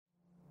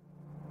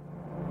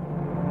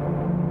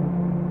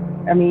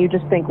I mean, you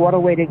just think, what a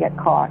way to get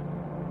caught.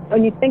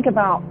 When you think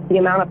about the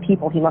amount of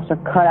people he must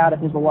have cut out of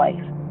his life,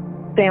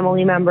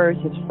 family members,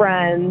 his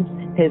friends,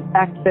 his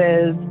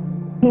exes,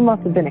 he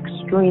must have been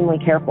extremely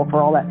careful for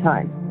all that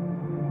time.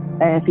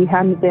 And if he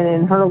hadn't been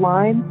in her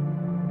line,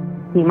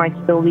 he might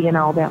still be in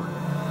Alabama.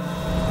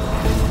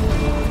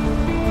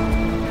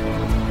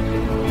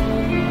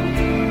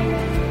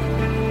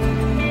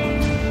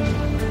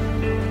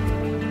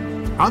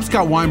 I'm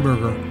Scott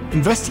Weinberger,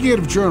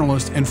 investigative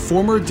journalist and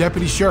former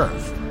deputy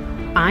sheriff.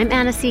 I'm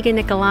Anna-Sigga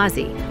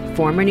Nicolazzi,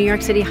 former New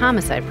York City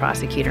homicide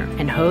prosecutor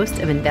and host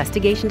of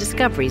Investigation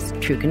Discovery's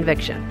True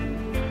Conviction.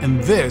 And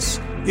this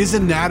is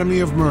Anatomy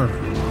of Murder.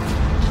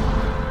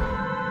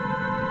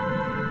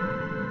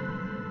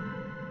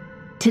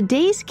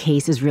 Today's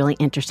case is really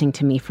interesting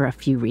to me for a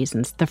few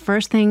reasons. The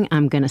first thing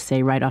I'm going to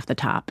say right off the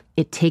top,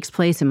 it takes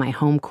place in my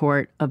home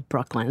court of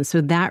Brooklyn.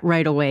 So that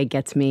right away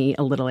gets me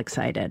a little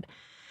excited.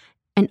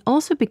 And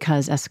also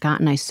because, as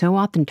Scott and I so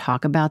often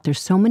talk about, there's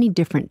so many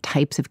different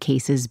types of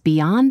cases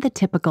beyond the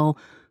typical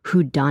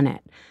whodunit.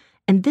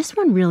 And this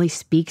one really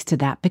speaks to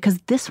that because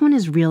this one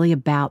is really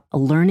about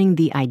learning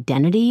the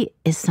identity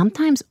is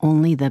sometimes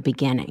only the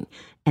beginning.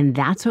 And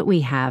that's what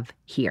we have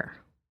here.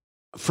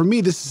 For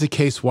me, this is a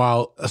case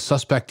while a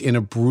suspect in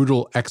a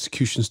brutal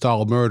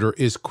execution-style murder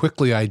is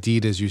quickly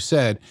ID'd, as you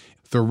said,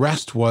 the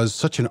rest was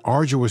such an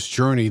arduous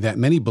journey that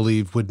many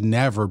believe would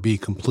never be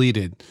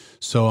completed.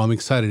 So I'm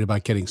excited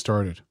about getting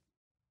started.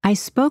 I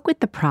spoke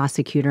with the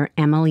prosecutor,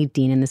 Emily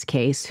Dean, in this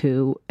case,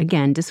 who,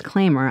 again,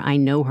 disclaimer, I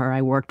know her.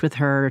 I worked with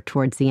her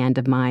towards the end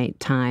of my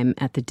time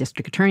at the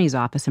district attorney's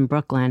office in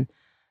Brooklyn.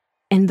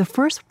 And the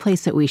first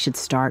place that we should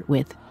start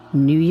with,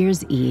 New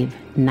Year's Eve,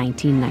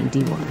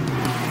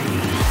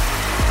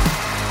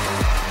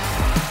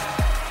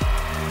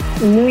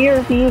 1991. New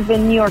Year's Eve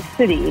in New York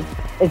City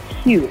is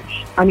huge.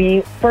 I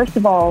mean, first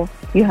of all,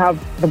 you have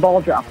the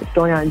ball drop that's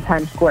going on in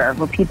Times Square,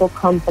 where people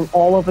come from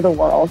all over the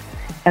world,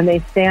 and they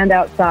stand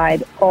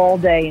outside all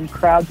day in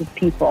crowds of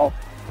people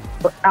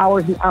for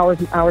hours and hours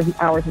and hours and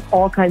hours in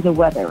all kinds of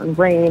weather, and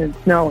rain and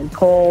snow and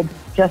cold,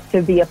 just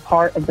to be a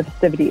part of the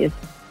festivities.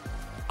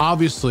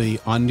 Obviously,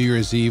 on New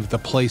Year's Eve, the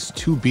place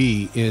to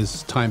be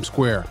is Times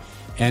Square.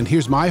 And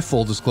here's my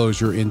full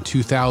disclosure. In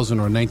 2000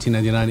 or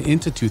 1999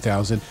 into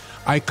 2000,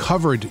 I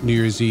covered New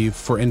Year's Eve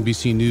for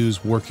NBC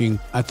News working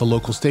at the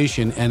local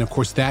station. And of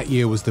course, that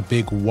year was the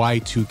big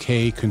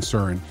Y2K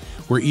concern,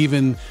 where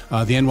even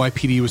the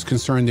NYPD was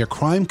concerned their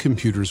crime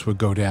computers would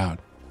go down.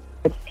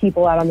 It's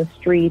people out on the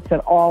streets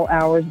at all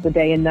hours of the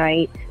day and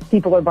night.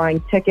 People are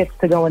buying tickets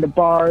to go into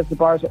bars. The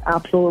bars are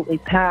absolutely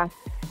packed.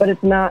 But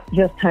it's not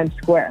just Times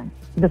Square.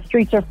 The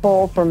streets are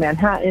full from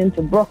Manhattan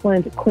to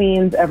Brooklyn to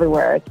Queens,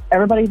 everywhere.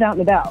 Everybody's out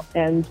and about.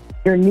 And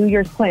your New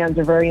Year's plans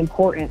are very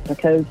important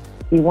because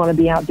you want to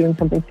be out doing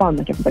something fun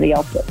like everybody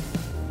else is.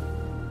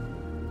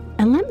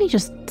 And let me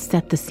just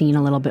set the scene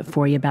a little bit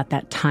for you about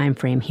that time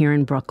frame here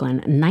in Brooklyn.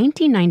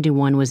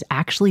 1991 was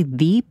actually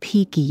the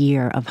peak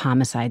year of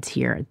homicides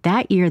here.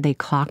 That year, they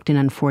clocked in,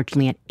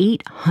 unfortunately, at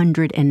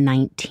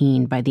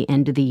 819 by the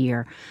end of the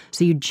year.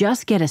 So you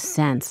just get a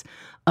sense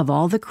of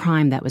all the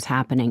crime that was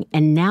happening.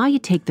 And now you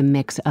take the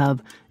mix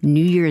of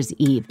New Year's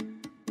Eve.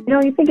 You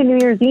know, you think of New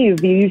Year's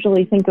Eve, you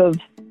usually think of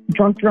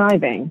drunk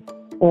driving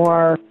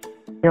or,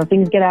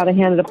 things get out of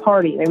hand at a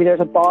party. Maybe there's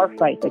a bar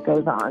fight that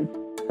goes on.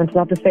 And it's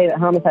not to say that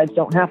homicides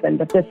don't happen,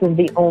 but this is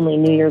the only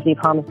New Year's Eve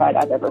homicide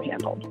I've ever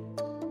handled.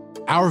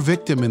 Our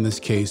victim in this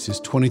case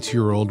is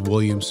 22-year-old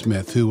William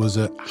Smith, who was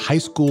a high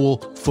school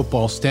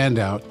football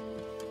standout.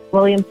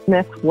 William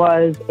Smith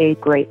was a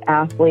great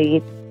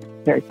athlete,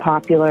 very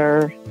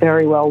popular,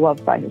 very well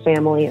loved by his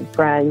family and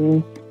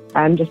friends,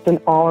 and just an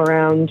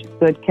all-around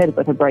good kid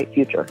with a bright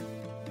future.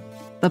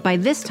 But by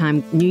this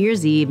time, New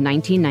Year's Eve,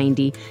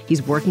 1990,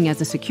 he's working as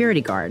a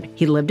security guard.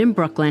 He lived in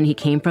Brooklyn. He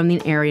came from the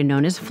area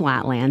known as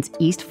Flatlands,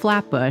 East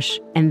Flatbush,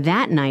 and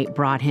that night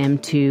brought him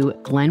to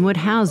Glenwood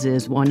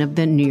Houses, one of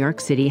the New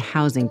York City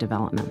housing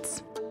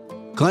developments.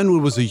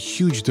 Glenwood was a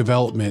huge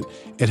development.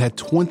 It had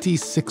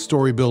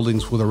 26-story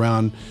buildings with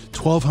around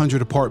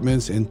 1,200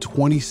 apartments and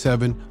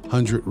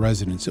 2,700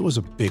 residents. It was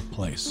a big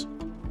place.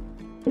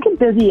 It's a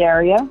busy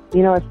area,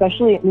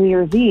 especially at New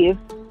Year's Eve.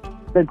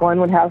 The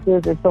Glenwood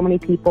Houses, there's so many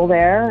people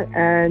there,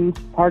 and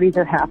parties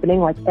are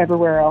happening like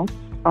everywhere else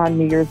on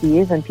New Year's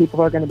Eve, and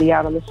people are going to be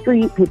out on the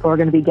street, people are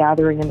going to be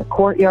gathering in the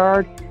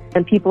courtyard,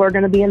 and people are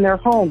going to be in their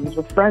homes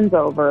with friends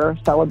over,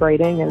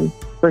 celebrating and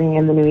bringing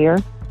in the new year.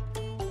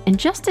 And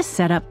just to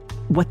set up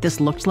what this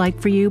looked like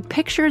for you,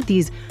 picture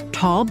these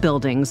tall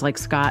buildings like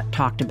Scott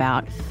talked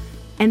about,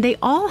 and they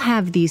all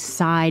have these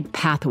side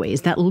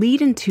pathways that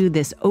lead into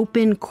this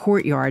open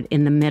courtyard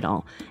in the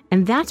middle,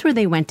 and that's where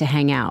they went to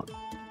hang out.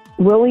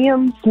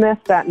 William Smith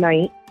that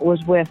night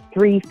was with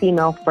 3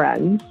 female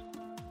friends.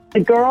 The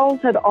girls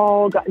had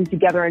all gotten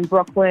together in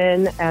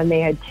Brooklyn, and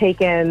they had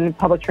taken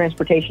public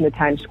transportation to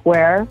Times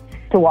Square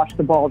to watch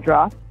the ball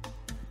drop.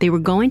 They were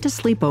going to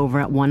sleep over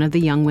at one of the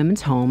young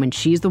women's home, and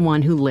she's the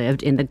one who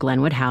lived in the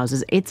Glenwood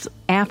houses. It's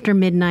after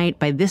midnight.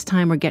 By this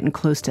time, we're getting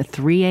close to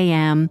 3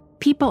 a.m.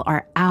 People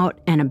are out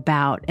and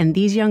about, and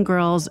these young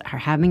girls are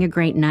having a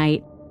great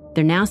night.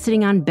 They're now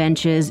sitting on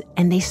benches,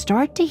 and they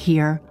start to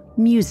hear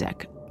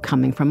music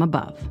coming from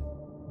above.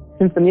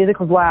 Since the music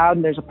was loud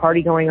and there's a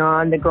party going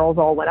on, the girls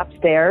all went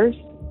upstairs,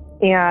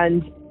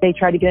 and they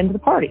tried to get into the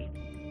party.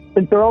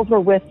 The girls were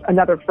with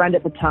another friend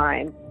at the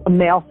time, a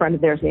male friend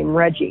of theirs named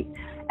Reggie.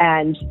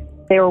 And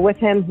they were with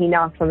him. He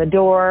knocks on the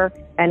door,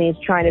 and he's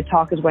trying to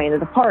talk his way into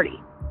the party.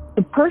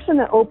 The person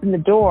that opened the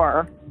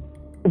door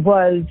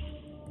was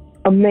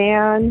a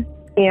man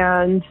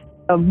and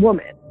a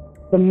woman.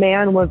 The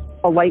man was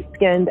a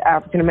light-skinned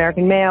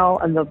African-American male,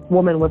 and the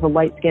woman was a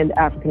light-skinned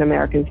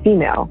African-American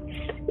female.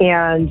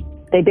 And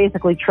they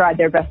basically tried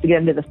their best to get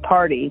into this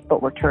party,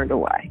 but were turned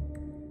away.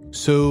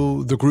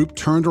 So the group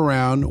turned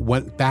around,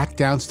 went back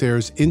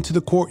downstairs into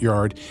the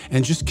courtyard,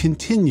 and just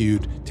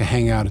continued to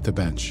hang out at the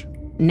bench.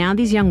 Now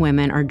these young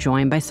women are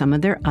joined by some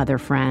of their other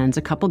friends.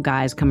 A couple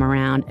guys come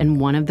around,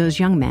 and one of those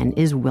young men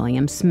is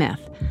William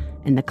Smith.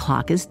 And the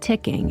clock is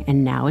ticking,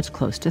 and now it's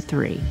close to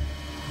 3.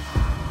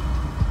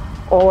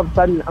 All of a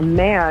sudden, a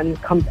man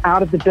comes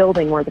out of the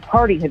building where the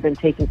party had been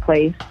taking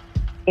place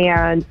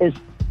and is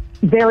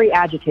very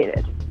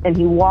agitated. And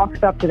he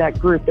walks up to that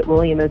group that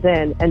William is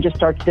in and just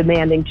starts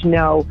demanding to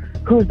know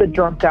who's the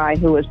drunk guy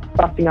who is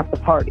busting up the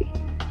party.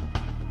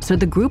 So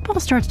the group all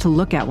starts to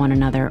look at one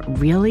another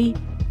really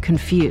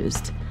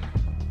confused,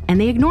 and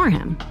they ignore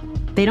him.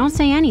 They don't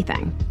say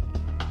anything.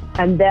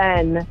 And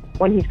then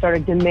when he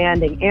started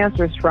demanding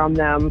answers from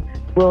them,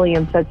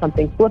 William said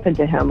something flippant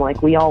to him,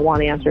 like, we all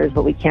want answers,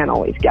 but we can't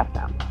always get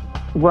them.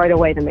 Right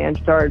away, the man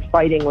started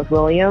fighting with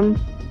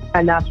William,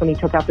 and that's when he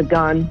took out the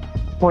gun,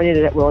 pointed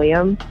it at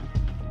William.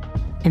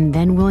 And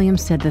then William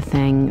said the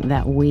thing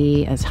that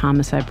we as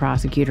homicide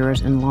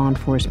prosecutors and law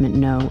enforcement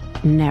know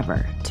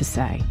never to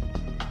say.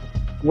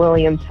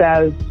 William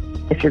says,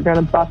 if you're going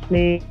to bust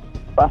me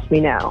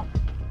now.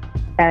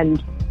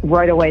 And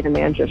right away, the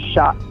man just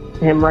shot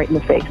him right in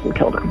the face and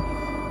killed him.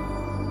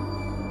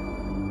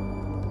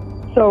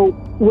 So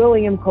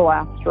William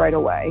collapsed right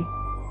away,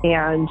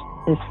 and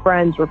his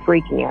friends were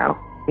freaking out.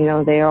 You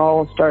know, they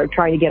all started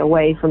trying to get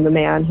away from the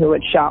man who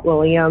had shot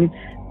William,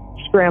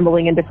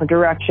 scrambling in different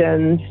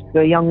directions.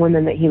 The young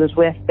women that he was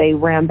with, they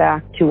ran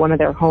back to one of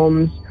their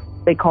homes.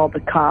 They called the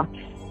cops.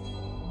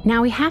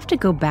 Now, we have to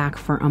go back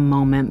for a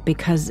moment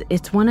because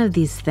it's one of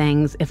these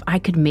things, if I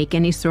could make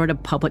any sort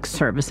of public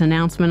service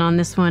announcement on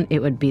this one, it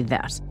would be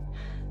this.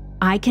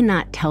 I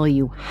cannot tell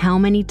you how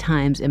many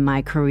times in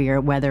my career,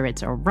 whether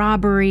it's a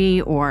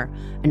robbery or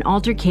an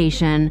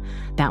altercation,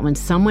 that when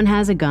someone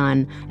has a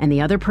gun and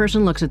the other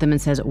person looks at them and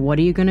says, what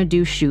are you going to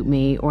do? Shoot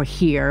me. Or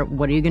here,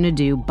 what are you going to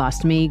do?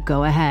 Bust me.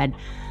 Go ahead.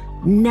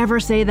 Never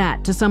say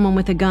that to someone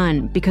with a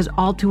gun, because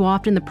all too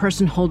often the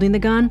person holding the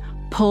gun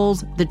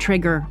pulls the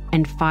trigger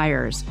and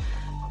fires.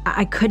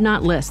 I could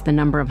not list the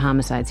number of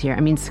homicides here. I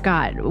mean,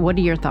 Scott, what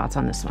are your thoughts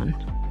on this one?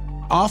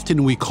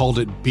 Often we called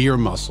it beer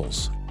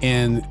muscles.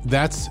 And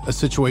that's a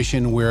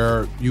situation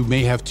where you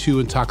may have two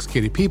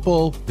intoxicated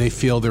people. They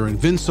feel they're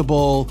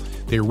invincible.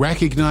 They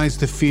recognize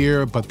the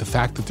fear, but the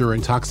fact that they're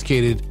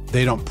intoxicated,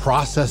 they don't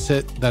process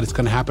it, that it's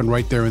going to happen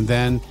right there and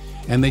then.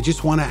 And they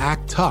just want to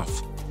act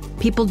tough.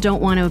 People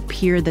don't want to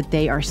appear that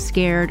they are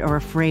scared or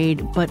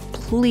afraid, but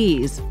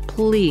please,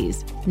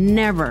 please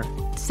never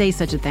say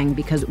such a thing,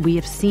 because we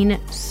have seen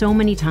it so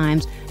many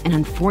times. And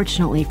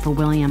unfortunately for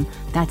William,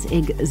 that's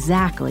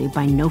exactly,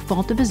 by no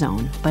fault of his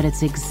own, but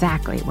it's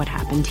exactly what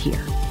happened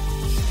here.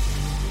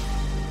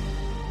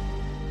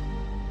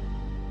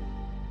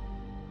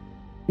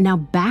 Now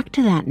back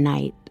to that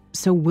night.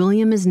 So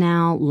William is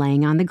now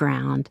laying on the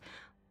ground.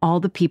 All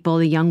the people,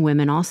 the young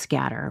women, all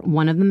scatter.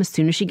 One of them, as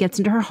soon as she gets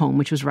into her home,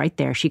 which was right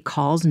there, she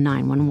calls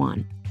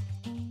 911.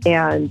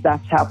 And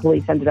that's how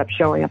police ended up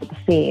showing up at the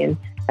scene.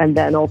 And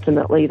then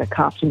ultimately the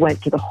cops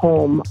went to the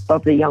home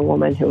of the young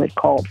woman who had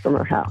called from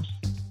her house.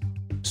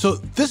 So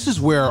this is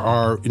where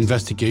our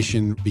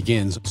investigation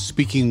begins,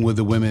 speaking with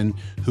the women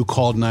who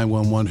called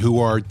 911, who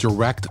are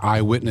direct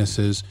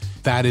eyewitnesses.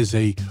 That is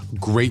a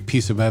great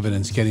piece of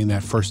evidence, getting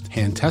that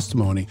firsthand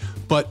testimony.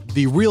 But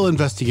the real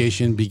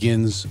investigation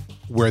begins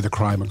where the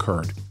crime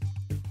occurred.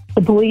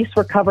 The police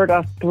recovered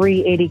a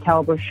 .380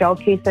 caliber shell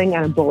casing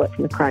and a bullet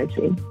from the crime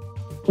scene.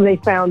 They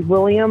found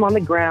William on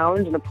the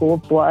ground in a pool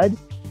of blood,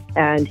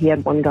 and he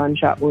had one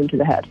gunshot wound to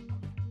the head.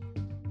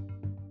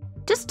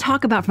 Just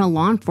talk about, from a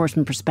law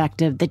enforcement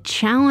perspective, the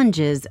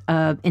challenges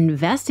of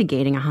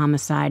investigating a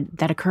homicide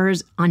that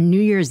occurs on New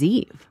Year's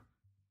Eve.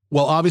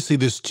 Well, obviously,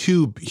 there's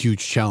two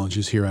huge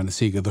challenges here on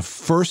Antigua. The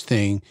first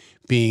thing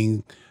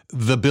being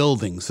the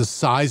buildings, the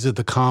size of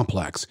the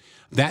complex.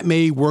 That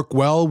may work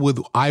well with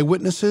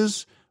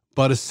eyewitnesses,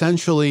 but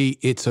essentially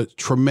it's a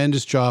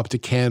tremendous job to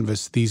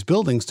canvass these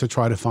buildings to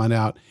try to find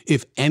out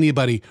if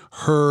anybody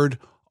heard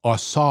or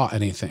saw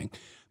anything.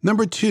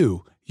 Number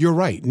two, you're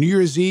right. New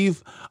Year's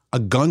Eve, a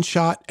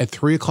gunshot at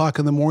 3 o'clock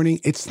in the morning,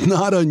 it's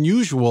not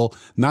unusual,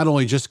 not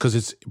only just because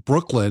it's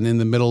Brooklyn in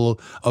the middle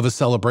of a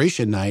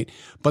celebration night,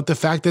 but the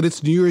fact that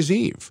it's New Year's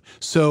Eve.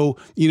 So,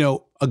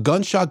 a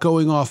gunshot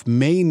going off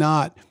may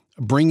not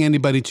bring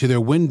anybody to their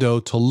window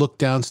to look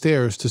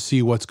downstairs to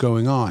see what's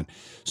going on.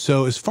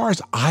 So as far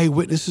as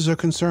eyewitnesses are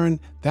concerned,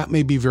 that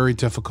may be very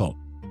difficult.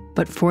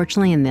 But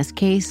fortunately, in this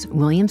case,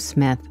 William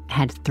Smith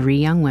had 3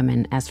 young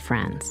women as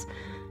friends,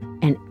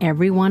 and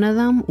every one of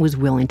them was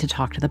willing to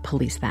talk to the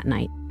police that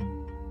night.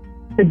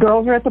 The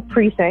girls are at the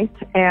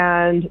precinct,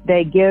 and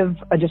they give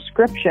a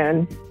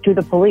description to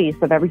the police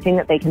of everything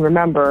that they can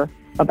remember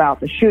about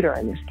the shooter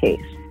in this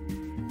case.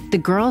 The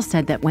girls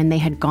said that when they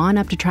had gone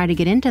up to try to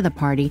get into the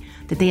party,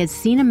 that they had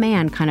seen a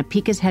man kind of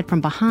peek his head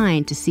from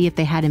behind to see if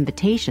they had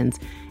invitations,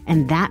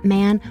 and that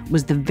man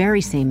was the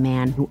very same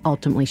man who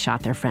ultimately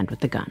shot their friend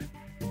with the gun.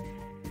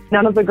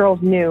 None of the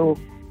girls knew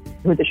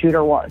who the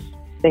shooter was.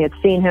 They had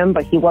seen him,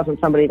 but he wasn't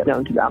somebody that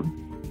known to them.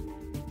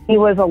 He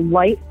was a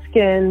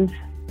light-skinned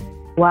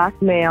black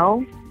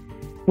male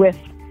with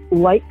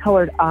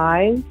light-colored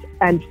eyes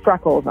and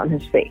freckles on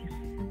his face.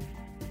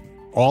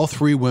 All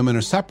 3 women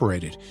are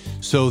separated,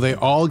 so they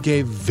all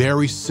gave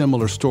very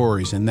similar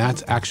stories, and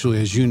that's actually,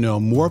 as you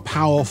know, more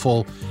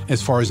powerful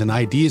as far as an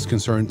ID is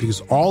concerned, because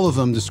all of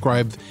them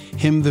described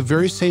him the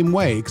very same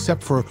way,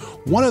 except for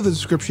one of the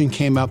description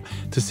came up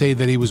to say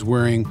that he was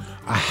wearing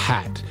a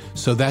hat.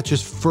 So that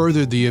just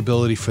furthered the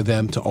ability for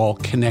them to all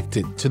connect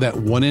it to that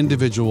one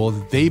individual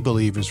that they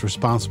believe is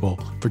responsible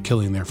for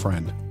killing their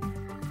friend.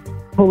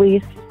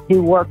 Police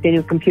do work, they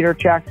do computer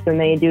checks, and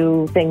they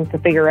do things to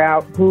figure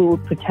out who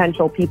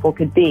potential people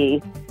could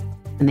be.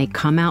 And they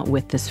come out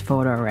with this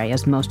photo array.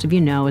 As most of you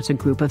know, it's a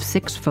group of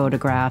 6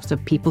 photographs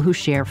of people who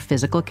share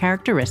physical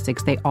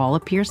characteristics. They all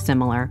appear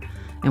similar.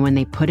 And when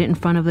they put it in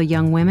front of the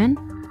young women,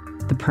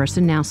 the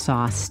person now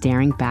saw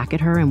staring back at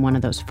her in one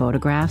of those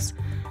photographs,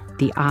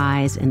 the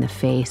eyes and the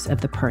face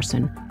of the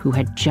person who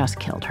had just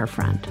killed her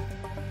friend.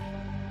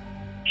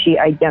 She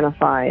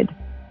identified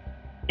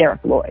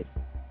Derek Lloyd.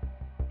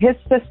 His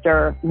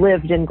sister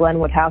lived in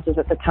Glenwood Houses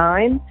at the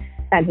time,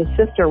 and his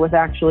sister was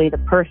actually the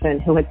person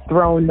who had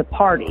thrown the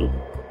party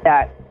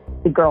that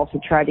the girls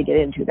had tried to get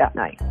into that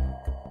night.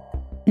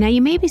 Now,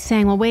 you may be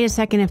saying, well, wait a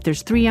second, if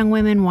there's 3 young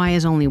women, why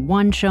is only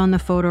one shown the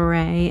photo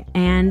array?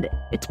 And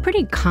it's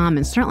pretty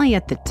common, certainly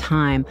at the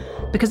time,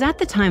 because at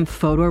the time,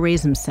 photo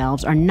arrays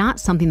themselves are not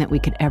something that we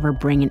could ever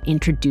bring and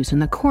introduce in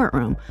the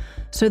courtroom.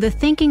 So the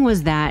thinking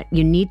was that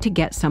you need to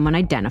get someone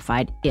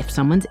identified, if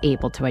someone's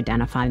able to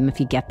identify them, if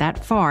you get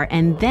that far.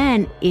 And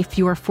then if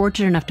you are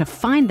fortunate enough to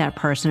find that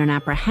person and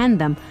apprehend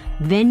them,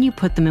 then you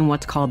put them in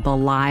what's called the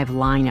live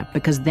lineup,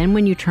 because then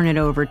when you turn it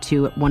over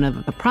to one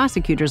of the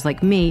prosecutors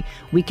like me,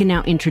 we can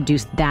now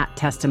introduce that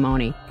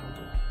testimony.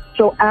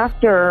 So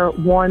after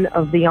one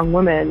of the young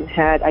women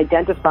had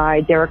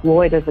identified Derek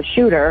Lloyd as the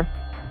shooter,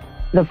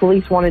 the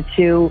police wanted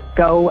to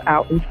go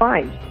out and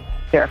find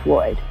Derek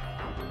Lloyd.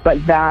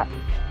 But that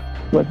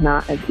was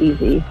not as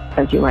easy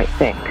as you might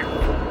think.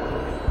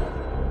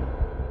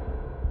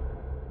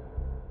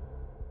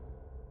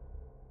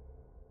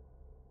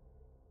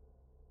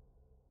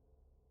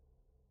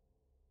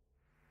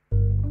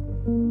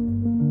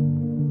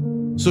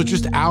 So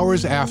just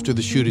hours after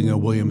the shooting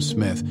of William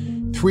Smith,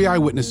 3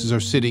 eyewitnesses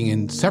are sitting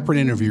in separate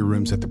interview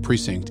rooms at the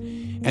precinct,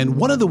 and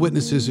one of the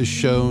witnesses is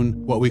shown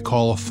what we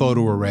call a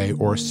photo array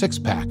or a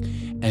 6-pack,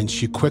 and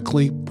she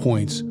quickly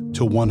points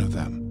to one of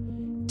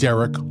them,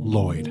 Derek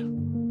Lloyd.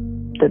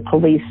 The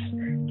police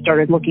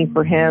started looking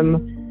for him,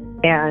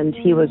 and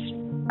he was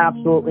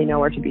absolutely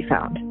nowhere to be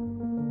found.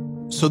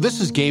 So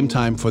this is game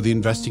time for the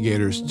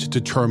investigators to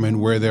determine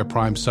where their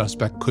prime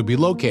suspect could be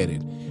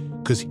located.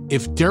 Because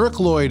if Derek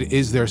Lloyd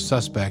is their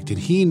suspect and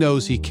he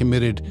knows he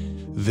committed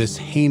this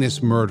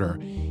heinous murder,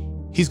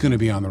 he's going to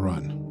be on the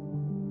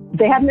run.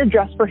 They had an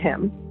address for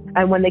him,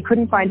 and when they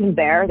couldn't find him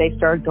there, they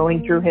started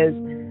going through his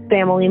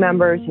family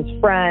members, his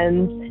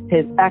friends,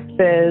 his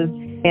exes,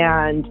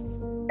 and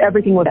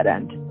everything was at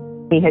end.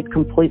 He had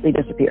completely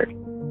disappeared.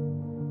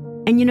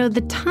 And you know, the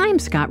time,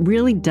 Scott,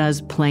 really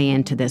does play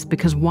into this,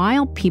 because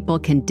while people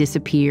can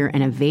disappear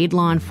and evade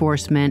law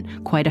enforcement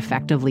quite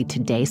effectively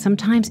today,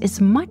 sometimes it's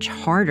much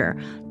harder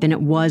than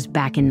it was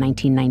back in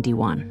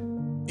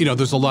 1991. You know,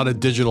 there's a lot of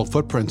digital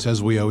footprints,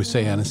 as we always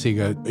say,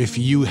 Anna-Sigga. If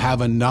you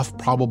have enough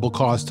probable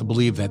cause to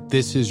believe that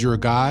this is your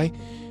guy,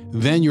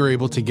 then you're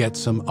able to get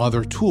some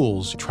other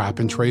tools, trap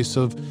and trace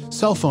of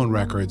cell phone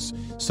records,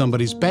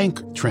 somebody's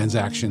bank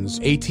transactions,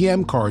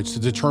 ATM cards to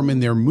determine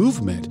their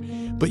movement.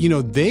 But, you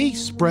know, they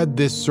spread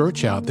this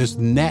search out. This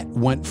net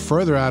went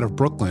further out of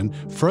Brooklyn,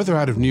 further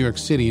out of New York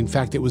City. In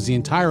fact, it was the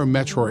entire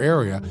metro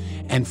area.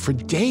 And for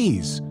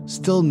days,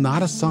 still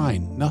not a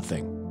sign,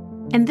 nothing.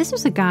 And this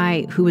was a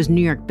guy who was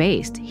New York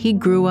based. He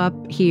grew up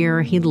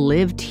here. He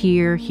lived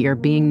here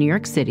being New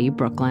York City,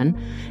 Brooklyn.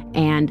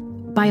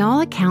 And by all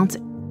accounts,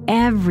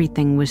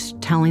 everything was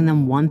telling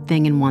them one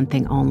thing and one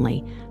thing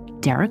only.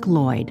 Derek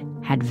Lloyd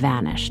had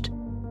vanished.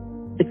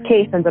 The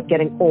case ends up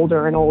getting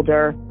older and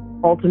older.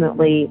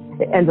 Ultimately,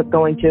 it ends up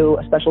going to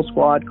a special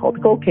squad called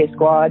the Cold Case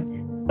Squad.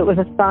 It was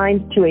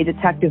assigned to a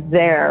detective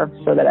there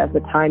so that as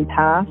the time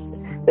passed,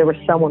 there was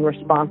someone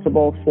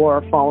responsible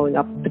for following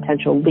up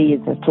potential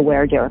leads as to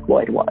where Derek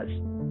Lloyd was.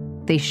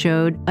 They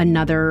showed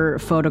another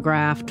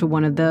photograph to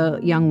one of the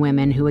young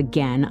women who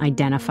again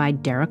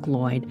identified Derek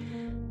Lloyd,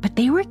 but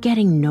they were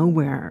getting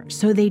nowhere.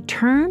 So they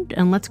turned,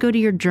 and let's go to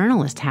your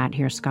journalist hat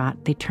here,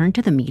 Scott, they turned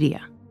to the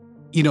media.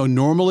 You know,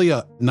 normally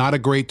not a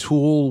great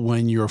tool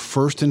when you're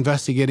first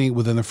investigating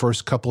within the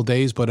first couple of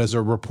days, but as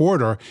a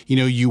reporter, you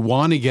know, you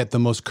want to get the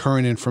most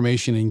current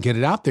information and get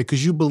it out there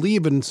because you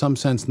believe in some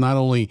sense, not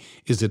only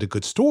is it a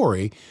good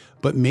story,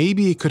 but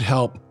maybe it could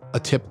help a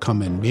tip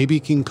come in. Maybe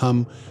it can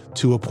come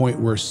to a point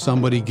where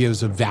somebody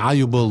gives a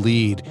valuable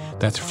lead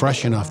that's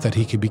fresh enough that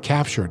he could be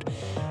captured.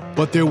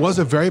 But there was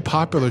a very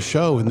popular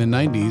show in the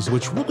 90s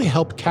which really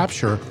helped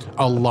capture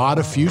a lot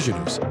of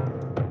fugitives.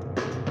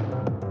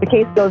 The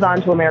case goes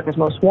on to America's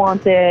Most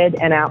Wanted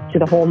and out to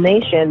the whole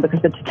nation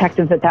because the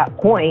detectives at that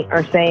point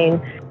are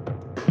saying,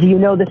 do you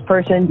know this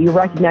person? Do you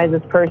recognize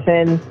this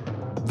person?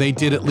 They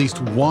did at least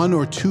 1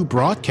 or 2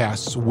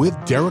 broadcasts with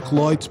Derek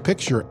Lloyd's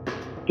picture.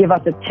 Give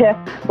us a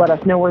tip, let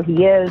us know where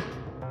he is.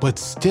 But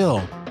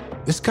still,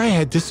 this guy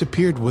had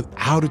disappeared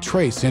without a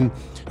trace. And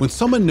when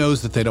someone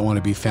knows that they don't want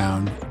to be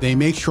found, they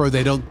make sure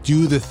they don't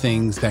do the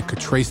things that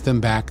could trace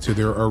them back to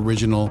their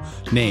original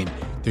name.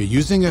 They're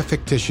using a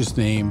fictitious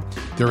name.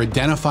 They're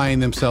identifying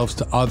themselves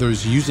to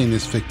others using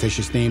this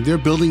fictitious name. They're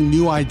building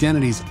new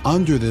identities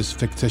under this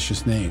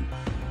fictitious name.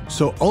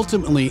 So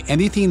ultimately,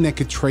 anything that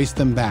could trace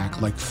them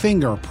back, like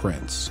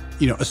fingerprints,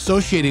 you know,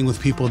 associating with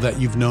people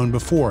that you've known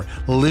before,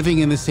 living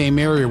in the same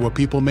area where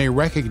people may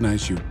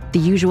recognize you. The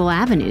usual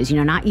avenues, you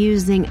know, not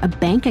using a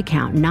bank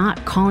account,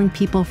 not calling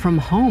people from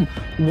home.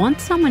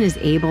 Once someone is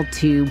able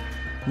to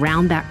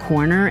round that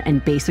corner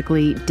and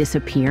basically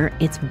disappear,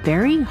 it's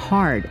very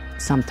hard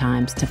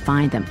sometimes to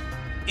find them.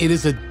 It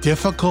is a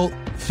difficult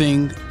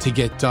thing to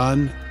get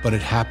done, but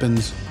it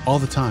happens all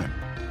the time.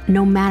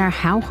 No matter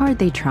how hard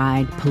they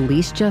tried,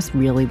 police just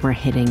really were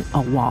hitting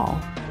a wall.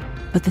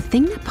 But the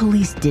thing that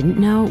police didn't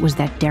know was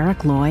that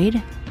Derek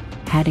Lloyd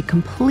had a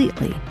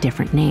completely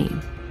different name.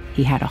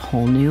 He had a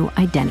whole new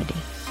identity.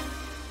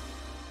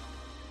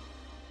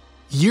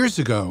 Years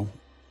ago,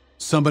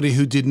 somebody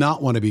who did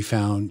not want to be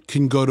found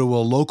can go to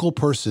a local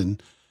person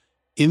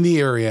in the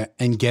area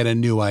and get a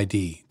new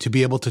ID, to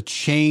be able to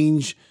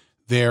change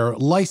their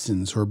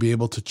license or be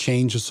able to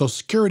change a Social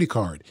Security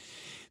card.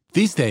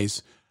 These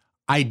days,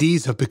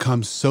 IDs have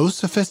become so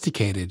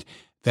sophisticated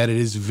that it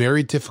is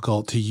very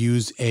difficult to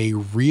use a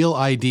real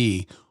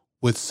ID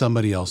with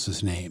somebody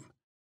else's name.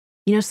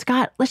 You know,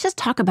 Scott, let's just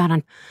talk about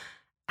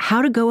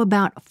how to go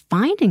about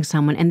finding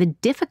someone and the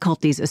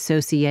difficulties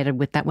associated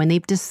with that when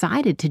they've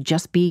decided to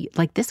just be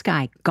like this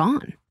guy,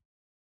 gone.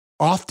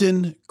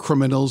 Often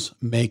criminals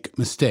make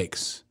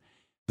mistakes.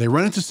 They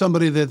run into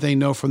somebody that they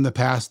know from the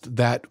past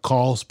that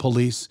calls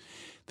police.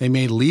 They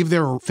may leave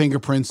their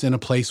fingerprints in a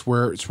place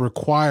where it's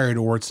required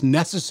or it's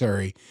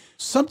necessary.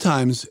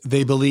 Sometimes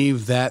they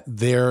believe that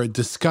their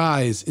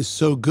disguise is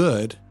so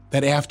good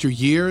that after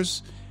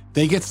years,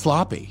 they get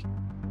sloppy.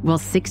 Well,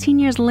 16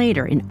 years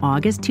later, in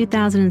August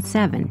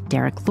 2007,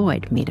 Derek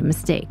Lloyd made a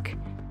mistake,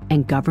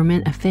 and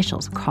government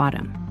officials caught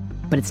him.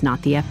 But it's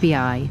not the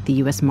FBI, the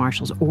U.S.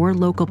 Marshals, or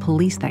local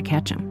police that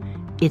catch him.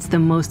 It's the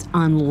most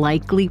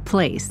unlikely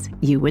place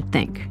you would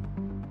think.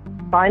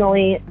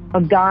 Finally,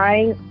 a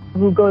guy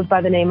who goes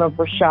by the name of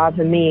Rashad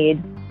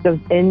Hamid goes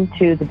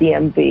into the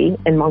DMV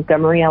in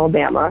Montgomery,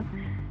 Alabama,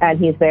 and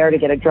he's there to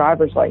get a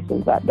driver's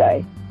license that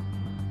day.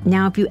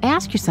 Now, if you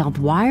ask yourself,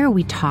 why are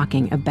we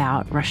talking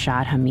about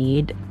Rashad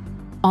Hamid?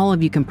 All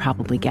of you can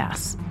probably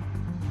guess.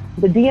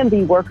 The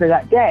DMV worker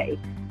that day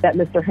that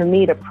Mr.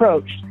 Hamid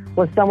approached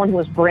was someone who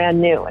was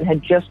brand new and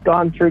had just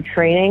gone through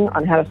training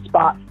on how to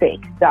spot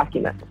fake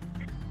documents.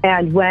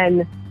 And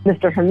when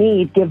Mr.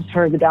 Hamid gives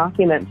her the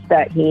documents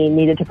that he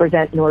needed to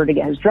present in order to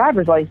get his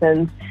driver's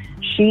license,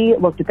 she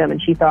looked at them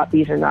and she thought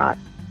these are not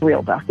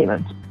real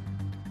documents.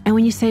 And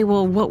when you say,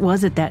 well, what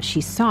was it that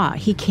she saw?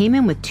 He came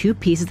in with 2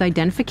 pieces of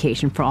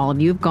identification for all of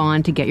you who've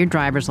gone to get your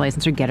driver's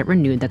license or get it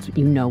renewed. That's what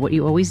you know what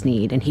you always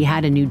need. And he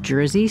had a New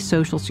Jersey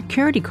Social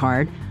Security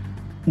card,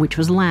 which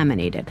was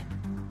laminated.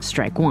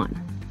 Strike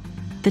 1.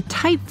 The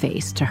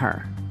typeface to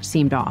her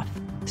seemed off.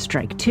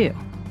 Strike 2.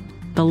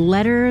 The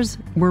letters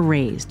were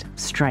raised.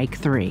 Strike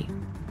 3.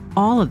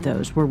 All of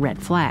those were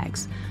red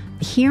flags.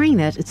 Hearing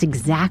this, it's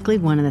exactly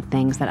one of the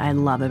things that I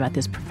love about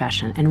this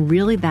profession. And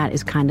really that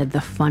is kind of the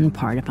fun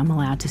part, if I'm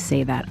allowed to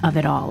say that, of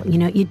it all. You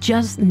know, you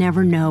just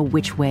never know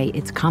which way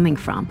it's coming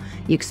from.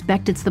 You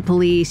expect it's the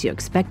police, you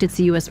expect it's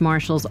the U.S.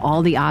 Marshals,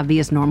 all the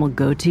obvious normal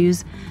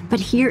go-tos.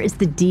 But here is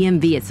the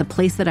DMV. It's a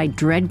place that I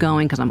dread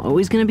going because I'm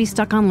always going to be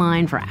stuck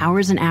online for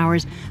hours and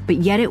hours. But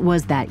yet it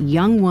was that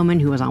young woman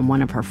who was on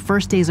one of her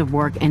first days of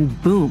work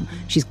and boom,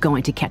 she's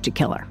going to catch a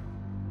killer.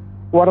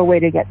 What a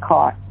way to get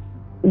caught.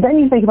 Then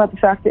you think about the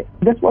fact that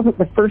this wasn't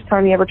the first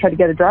time he ever tried to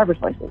get a driver's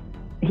license.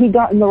 He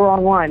got in the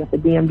wrong line at the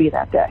DMV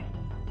that day.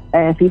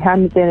 And if he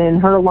hadn't been in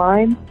her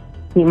line,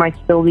 he might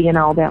still be in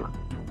Alabama.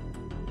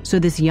 So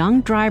this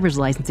young driver's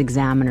license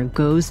examiner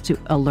goes to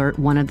alert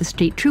one of the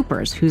state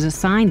troopers who's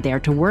assigned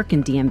there to work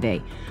in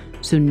DMV.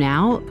 So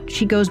now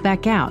she goes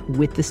back out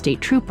with the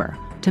state trooper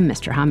to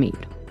Mr.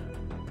 Hamid.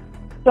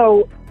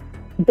 So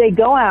they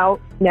go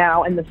out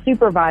now, and the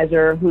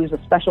supervisor, who's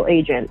a special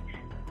agent,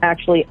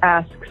 actually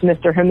asks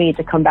Mr. Hamid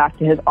to come back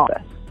to his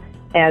office.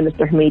 And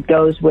Mr. Hamid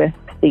goes with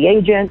the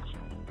agent,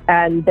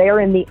 and they're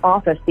in the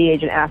office. The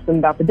agent asks them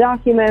about the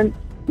documents.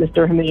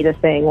 Mr. Hamid is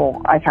saying,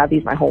 well, I've had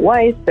these my whole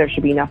life. There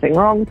should be nothing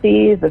wrong with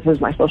these. This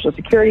is my Social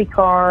Security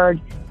card.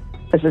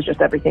 This is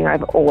just everything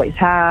I've always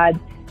had.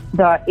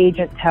 The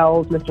agent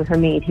tells Mr.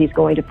 Hamid he's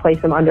going to place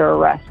him under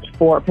arrest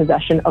for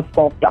possession of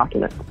false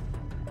documents.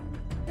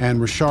 And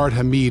Rashad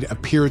Hamid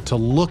appeared to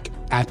look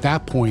at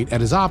that point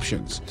at his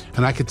options.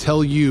 And I could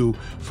tell you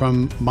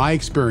from my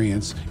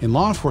experience in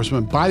law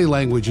enforcement, body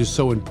language is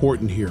so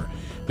important here.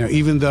 Now,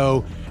 even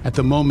though at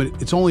the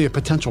moment it's only a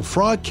potential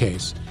fraud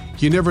case,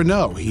 you never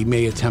know. He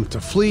may attempt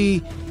to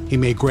flee, he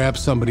may grab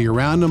somebody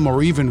around him,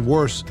 or even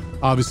worse,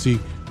 obviously,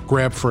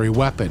 grab for a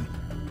weapon.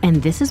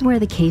 And this is where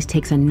the case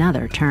takes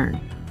another turn,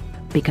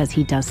 because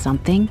he does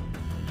something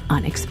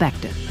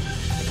unexpected.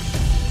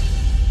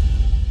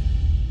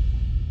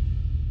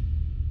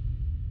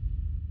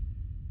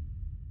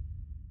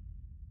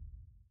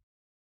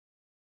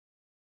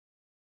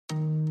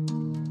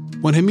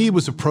 When Hamid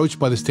was approached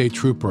by the state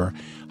trooper,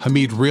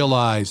 Hamid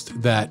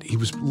realized that he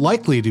was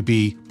likely to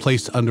be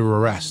placed under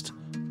arrest,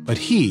 but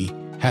he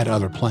had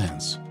other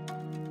plans.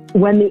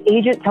 When the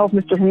agent tells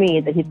Mr.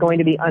 Hamid that he's going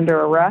to be under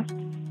arrest,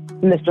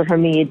 Mr.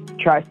 Hamid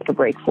tries to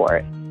break for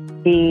it.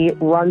 He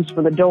runs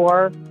for the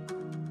door.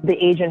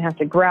 The agent has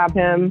to grab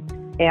him,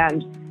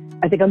 and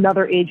I think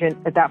another agent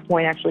at that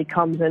point actually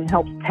comes and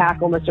helps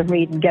tackle Mr.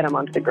 Hamid and get him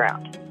onto the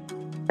ground.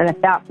 And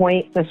at that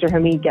point, Mr.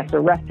 Hamid gets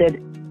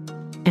arrested.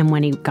 And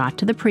when he got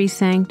to the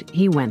precinct,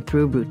 he went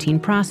through routine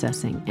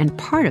processing. And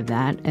part of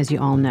that, as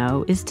you all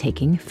know, is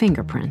taking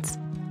fingerprints.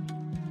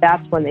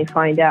 That's when they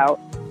find out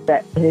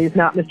that he's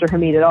not Mr.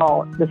 Hamid at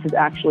all. This is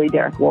actually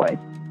Derek Lloyd.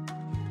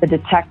 The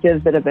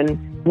detectives that have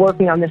been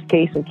working on this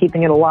case and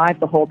keeping it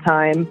alive the whole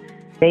time,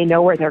 they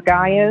know where their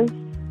guy is,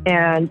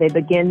 and they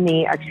begin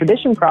the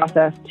extradition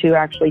process to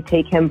actually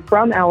take him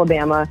from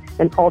Alabama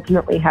and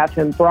ultimately have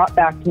him brought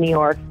back to New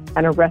York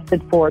and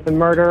arrested for the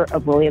murder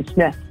of William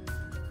Smith.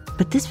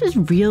 But this was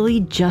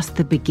really just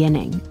the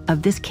beginning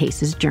of this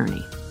case's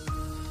journey.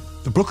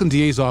 The Brooklyn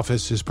DA's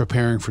office is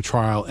preparing for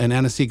trial. And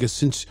Anna-Sigga,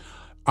 since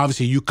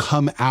obviously you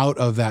come out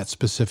of that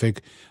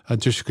specific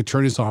district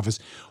attorney's office,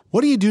 what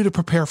do you do to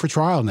prepare for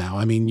trial now?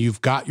 I mean, you've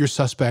got your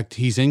suspect.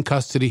 He's in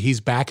custody. He's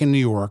back in New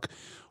York.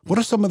 What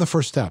are some of the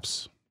first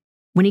steps?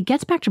 When he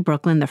gets back to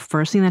Brooklyn, the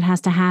first thing that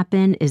has to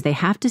happen is they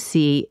have to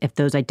see if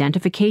those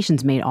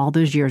identifications made all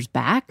those years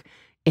back,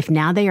 if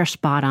now they are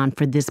spot on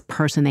for this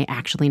person they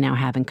actually now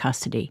have in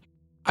custody.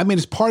 I mean,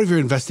 as part of your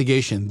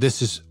investigation,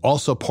 this is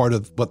also part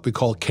of what we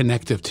call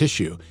connective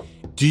tissue.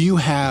 Do you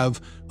have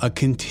a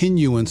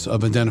continuance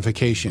of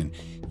identification?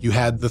 You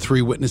had the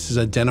three witnesses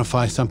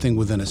identify something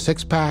within a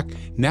six-pack.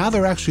 Now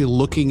they're actually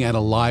looking at a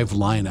live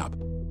lineup.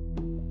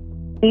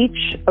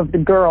 Each of the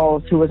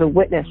girls who was a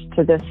witness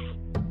to this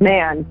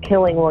man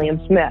killing William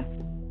Smith,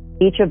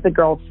 each of the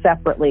girls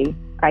separately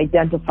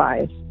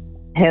identifies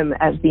him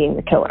as being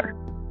the killer.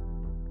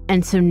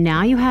 And so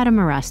now you had him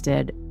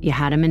arrested, you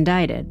had him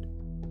indicted.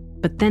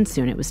 But then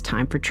soon it was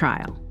time for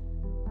trial.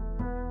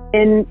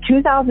 In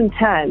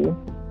 2010,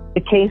 the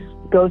case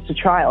goes to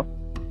trial,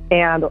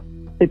 and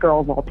the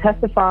girls all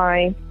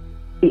testify,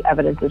 the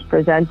evidence is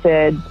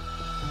presented.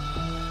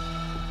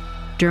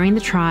 During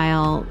the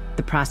trial,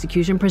 the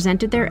prosecution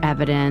presented their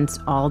evidence.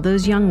 All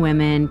those young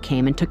women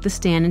came and took the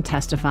stand and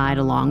testified,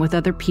 along with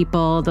other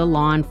people, the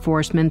law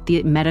enforcement,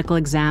 the medical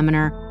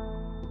examiner.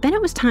 Then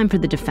it was time for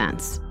the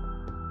defense.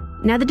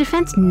 Now, the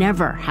defense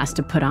never has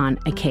to put on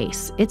a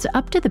case. It's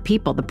up to the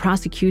people, the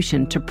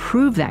prosecution, to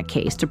prove that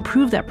case, to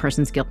prove that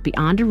person's guilt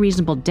beyond a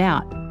reasonable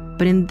doubt.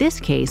 But in this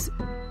case,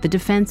 the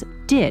defense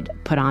did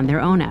put on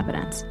their own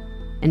evidence.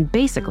 And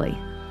basically,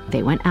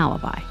 they went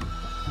alibi.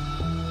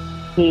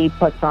 He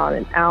puts on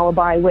an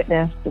alibi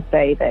witness to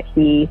say that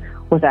he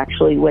was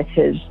actually with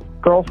his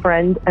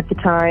girlfriend at the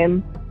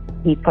time.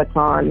 He puts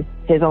on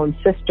his own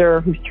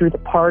sister who threw the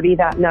party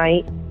that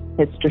night.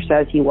 His sister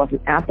says he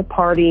wasn't at the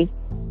party.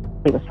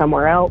 He was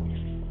somewhere else.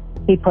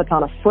 He puts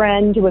on a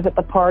friend who was at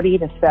the party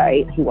to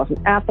say he wasn't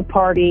at the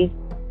party.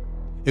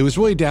 It was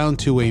really down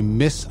to a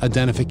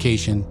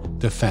misidentification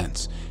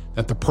defense,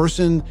 that the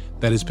person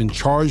that has been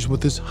charged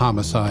with this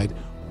homicide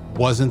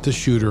wasn't the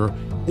shooter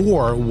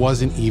or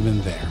wasn't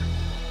even there.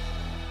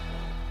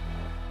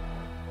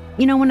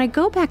 You know, when I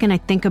go back and I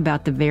think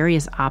about the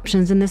various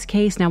options in this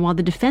case, now while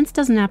the defense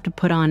doesn't have to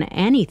put on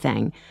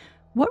anything,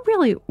 what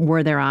really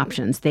were their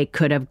options? They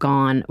could have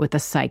gone with a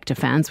psych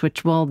defense,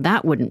 which, well,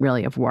 that wouldn't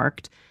really have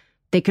worked.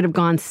 They could have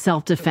gone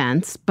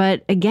self-defense.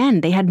 But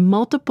again, they had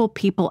multiple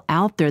people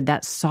out there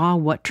that saw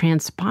what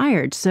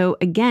transpired. So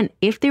again,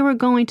 if they were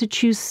going to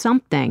choose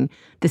something,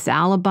 this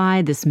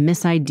alibi, this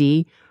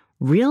mis-ID,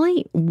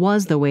 really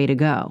was the way to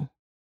go.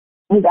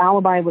 His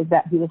alibi was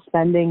that he was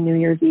spending New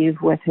Year's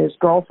Eve with his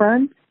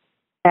girlfriend,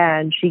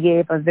 and she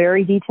gave a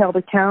very detailed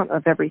account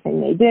of everything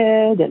they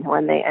did and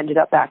when they ended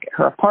up back at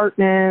her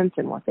apartment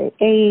and what they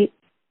ate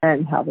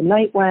and how the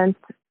night went.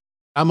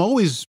 I'm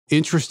always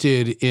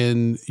interested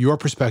in your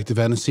perspective,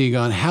 Anna Sieg,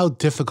 on how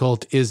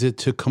difficult is it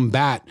to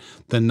combat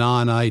the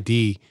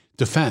non-ID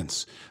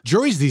defense.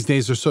 Juries these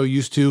days are so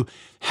used to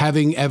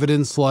having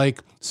evidence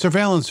like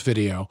surveillance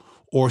video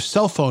or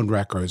cell phone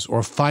records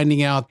or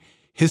finding out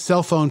his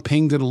cell phone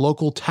pinged at a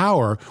local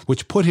tower,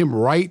 which put him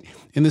right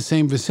in the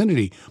same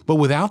vicinity. But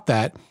without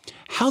that,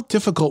 how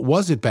difficult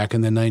was it back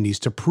in the 90s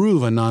to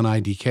prove a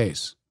non-ID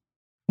case?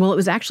 Well, it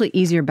was actually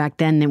easier back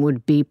then than it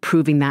would be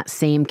proving that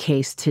same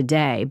case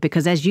today.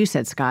 Because as you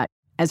said, Scott,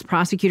 as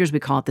prosecutors, we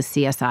call it the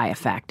CSI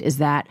effect, is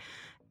that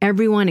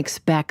everyone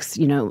expects,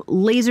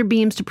 laser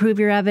beams to prove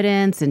your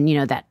evidence, and,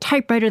 that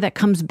typewriter that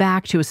comes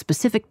back to a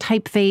specific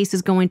typeface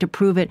is going to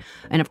prove it.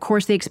 And of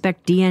course, they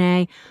expect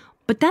DNA.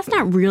 But that's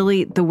not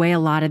really the way a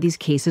lot of these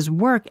cases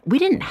work. We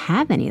didn't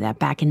have any of that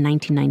back in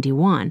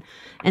 1991.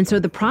 And so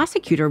the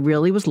prosecutor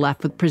really was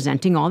left with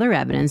presenting all their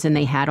evidence, and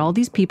they had all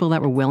these people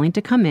that were willing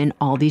to come in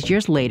all these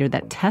years later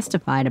that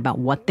testified about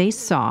what they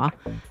saw.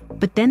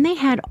 But then they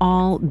had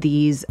all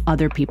these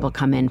other people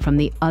come in from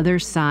the other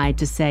side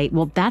to say,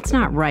 well, that's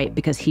not right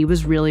because he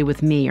was really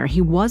with me or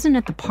he wasn't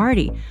at the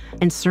party.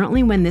 And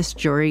certainly when this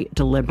jury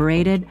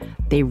deliberated,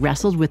 they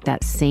wrestled with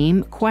that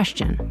same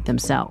question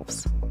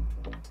themselves.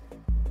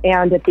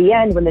 And at the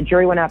end, when the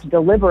jury went out to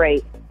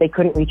deliberate, they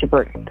couldn't reach a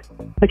verdict.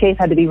 The case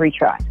had to be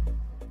retried.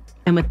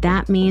 And what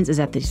that means is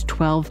that these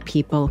 12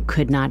 people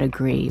could not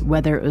agree.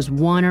 Whether it was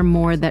one or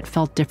more that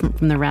felt different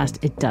from the rest,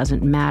 it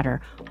doesn't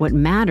matter. What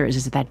matters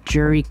is that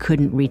jury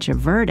couldn't reach a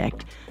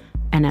verdict.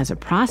 And as a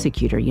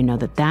prosecutor, you know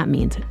that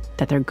means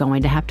that they're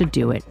going to have to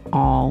do it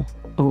all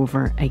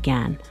over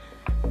again.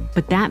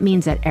 But that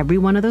means that every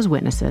one of those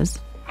witnesses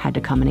had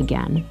to come in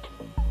again.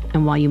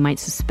 And while you might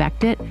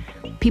suspect it,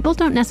 people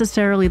they're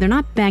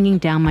not banging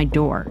down my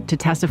door to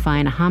testify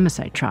in a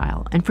homicide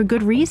trial. And for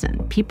good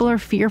reason. People are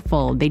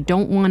fearful. They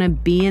don't want to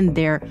be in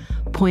there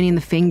pointing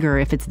the finger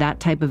if it's that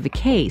type of a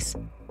case.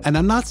 And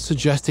I'm not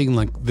suggesting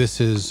like this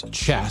is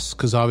chess,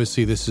 because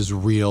obviously this is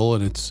real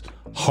and it's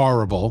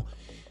horrible.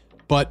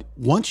 But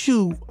once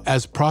you,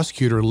 as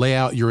prosecutor, lay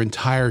out your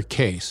entire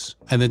case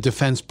and the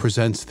defense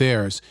presents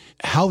theirs,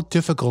 how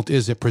difficult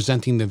is it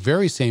presenting the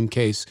very same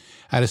case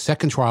at a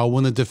second trial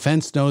when the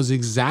defense knows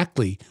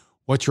exactly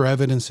what your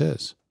evidence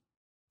is?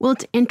 Well,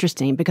 it's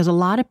interesting because a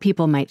lot of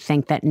people might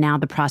think that now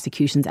the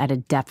prosecution's at a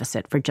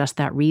deficit for just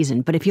that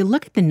reason. But if you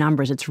look at the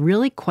numbers, it's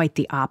really quite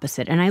the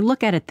opposite. And I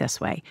look at it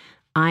this way.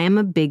 I am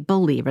a big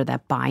believer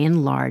that by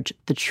and large,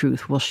 the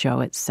truth will show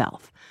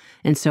itself.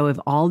 And so if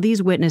all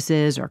these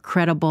witnesses are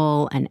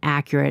credible and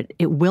accurate,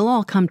 it will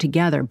all come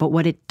together. But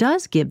what it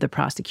does give the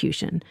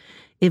prosecution,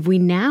 if we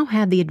now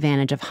have the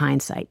advantage of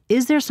hindsight,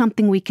 is there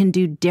something we can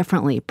do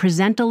differently,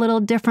 present a little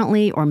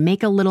differently, or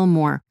make a little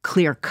more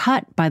clear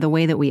cut by the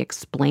way that we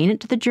explain it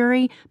to the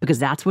jury? Because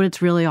that's what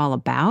it's really all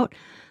about.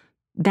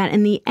 That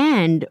in the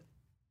end,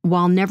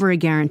 while never a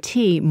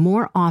guarantee,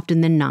 more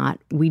often than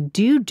not, we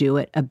do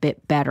it a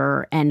bit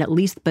better. And at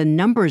least the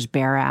numbers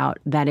bear out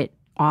that it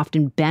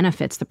often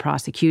benefits the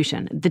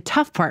prosecution. The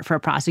tough part for a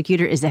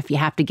prosecutor is if you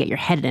have to get your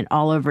head in it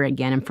all over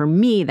again. And for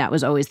me, that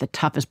was always the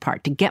toughest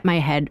part, to get my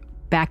head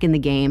back in the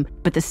game.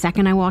 But the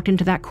second I walked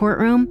into that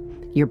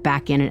courtroom, you're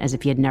back in it as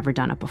if you had never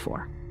done it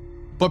before.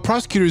 But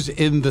prosecutors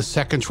in the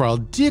second trial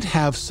did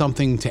have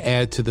something to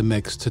add to the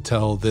mix to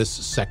tell this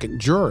second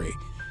jury.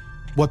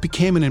 What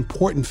became an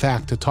important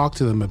fact to talk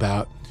to them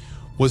about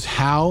was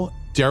how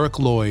Derek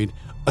Lloyd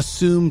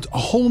assumed a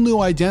whole new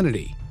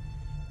identity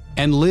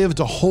and lived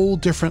a whole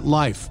different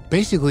life,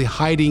 basically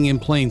hiding in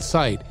plain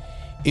sight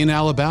in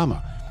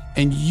Alabama.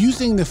 And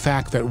using the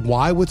fact that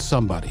why would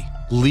somebody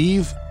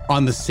leave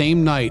on the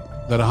same night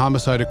that a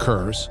homicide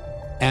occurs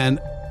and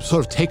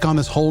sort of take on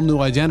this whole new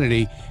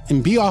identity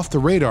and be off the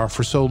radar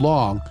for so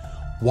long,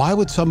 why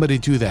would somebody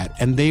do that?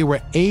 And they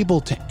were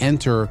able to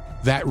enter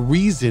that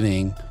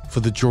reasoning for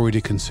the jury to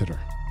consider.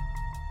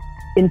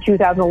 In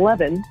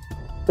 2011,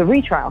 the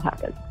retrial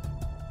happened.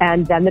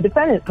 And then the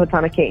defendant puts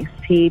on a case.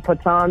 He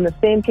puts on the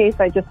same case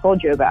I just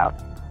told you about,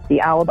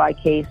 the alibi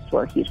case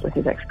where he's with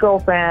his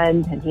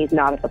ex-girlfriend and he's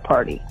not at the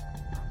party.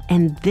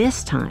 And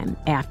this time,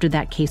 after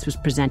that case was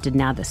presented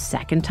now the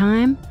second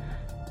time,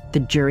 the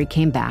jury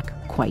came back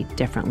quite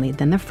differently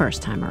than the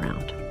first time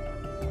around.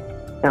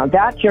 Now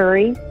that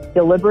jury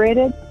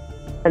deliberated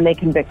and they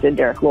convicted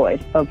Derek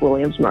Lloyd of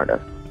William's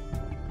murder.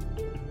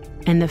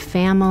 And the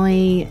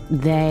family,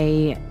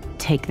 they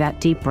take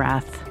that deep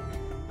breath.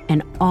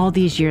 And all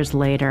these years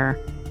later,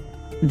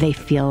 they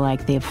feel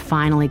like they've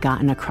finally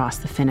gotten across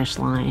the finish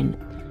line.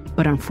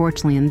 But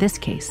unfortunately, in this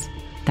case,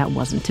 that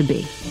wasn't to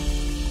be.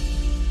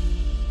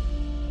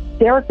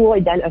 Derek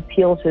Lloyd then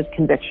appeals his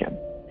conviction.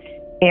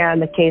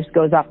 And the case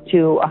goes up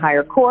to a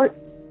higher court.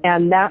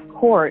 And that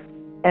court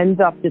ends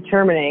up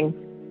determining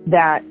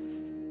that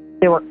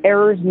there were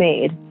errors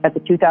made at the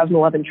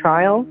 2011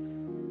 trial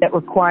that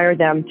require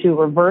them to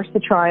reverse the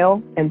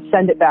trial and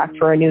send it back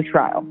for a new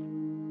trial.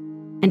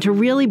 And to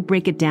really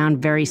break it down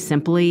very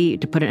simply,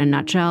 to put it in a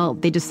nutshell,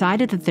 they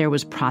decided that there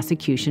was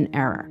prosecution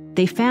error.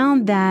 They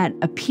found that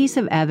a piece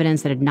of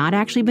evidence that had not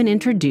actually been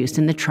introduced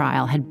in the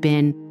trial had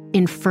been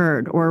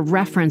inferred or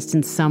referenced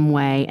in some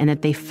way, and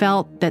that they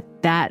felt that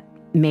that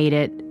made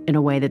it in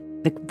a way that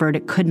the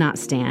verdict could not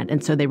stand,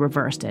 and so they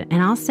reversed it.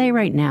 And I'll say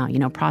right now,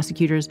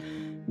 prosecutors,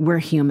 we're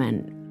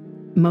human.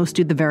 Most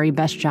do the very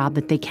best job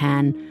that they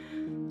can,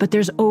 but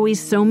there's always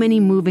so many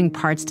moving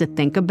parts to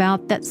think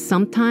about that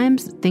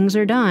sometimes things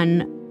are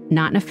done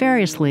not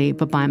nefariously,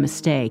 but by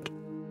mistake.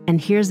 And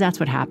that's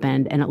what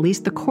happened, and at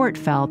least the court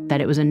felt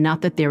that it was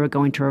enough that they were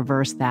going to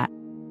reverse that.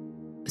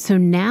 So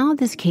now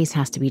this case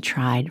has to be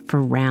tried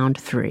for round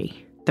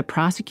 3. The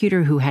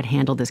prosecutor who had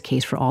handled this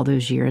case for all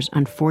those years,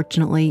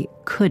 unfortunately,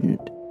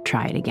 couldn't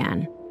try it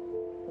again.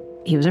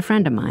 He was a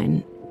friend of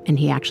mine, and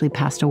he actually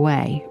passed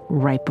away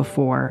right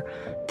before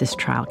this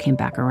trial came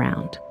back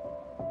around.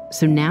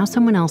 So now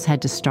someone else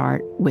had to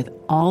start with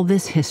all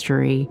this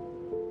history.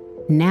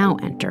 Now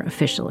enter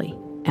officially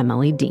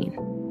Emily Dean.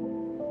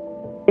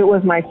 It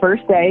was my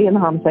first day in the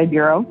Homicide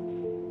Bureau,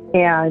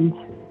 and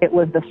it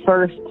was the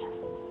first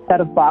set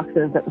of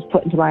boxes that was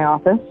put into my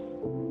office.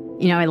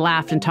 I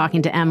laughed in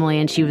talking to Emily,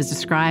 and she was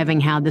describing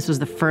how this was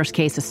the first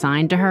case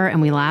assigned to her,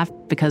 and we laughed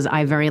because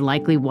I very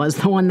likely was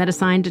the one that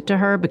assigned it to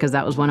her, because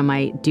that was one of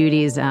my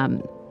duties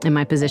in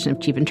my position of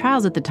chief in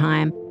trials at the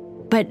time.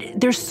 But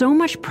there's so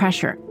much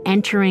pressure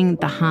entering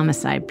the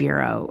Homicide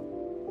Bureau.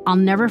 I'll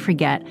never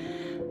forget,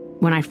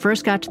 when I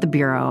first got to the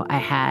Bureau, I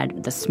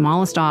had the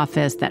smallest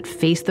office that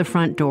faced the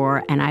front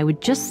door, and I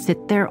would just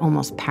sit there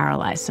almost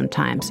paralyzed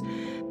sometimes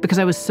because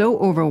I was so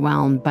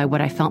overwhelmed by what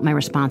I felt my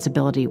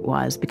responsibility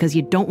was, because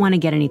you don't want to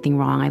get anything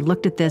wrong. I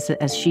looked at this,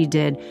 as she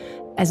did,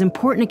 as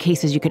important a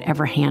case as you could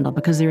ever handle,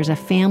 because there's a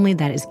family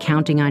that is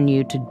counting on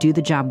you to do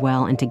the job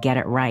well and to get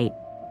it right.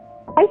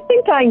 I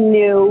think I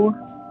knew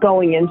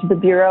going into the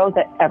Bureau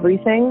that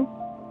everything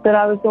that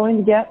I was going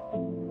to get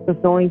was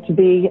going to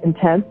be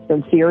intense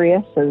and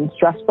serious and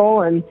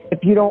stressful. And if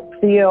you don't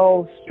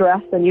feel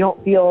stressed and you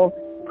don't feel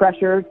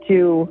pressure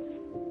to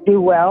do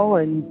well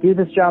and do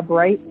this job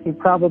right, you're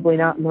probably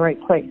not in the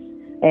right place.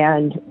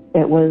 And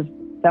it was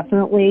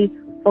definitely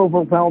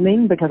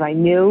overwhelming, because I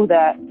knew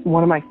that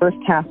one of my first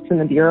tasks in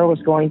the Bureau was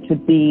going to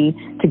be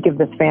to give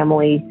this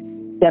family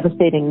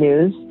devastating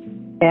news.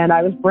 And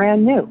I was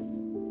brand new,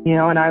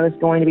 and I was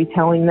going to be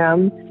telling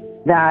them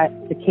that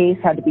the case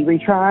had to be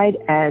retried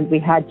and we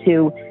had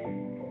to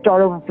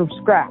start over from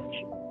scratch.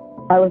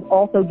 I was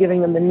also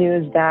giving them the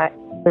news that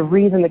the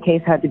reason the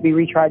case had to be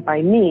retried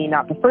by me,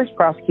 not the first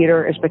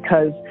prosecutor, is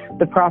because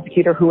the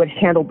prosecutor who had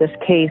handled this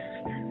case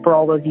for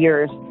all those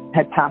years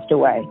had passed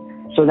away.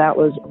 So that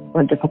was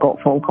a difficult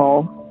phone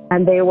call.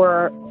 And they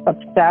were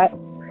upset.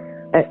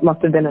 It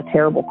must have been a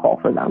terrible call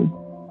for them.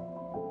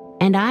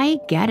 And I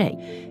get it.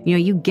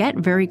 You get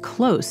very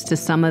close to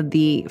some of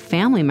the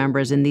family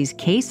members in these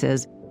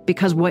cases,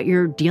 because what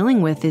you're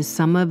dealing with is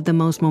some of the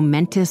most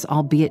momentous,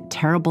 albeit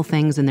terrible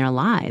things in their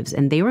lives.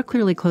 And they were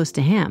clearly close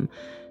to him.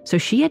 So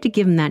she had to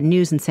give him that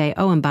news and say,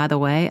 oh, and by the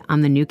way,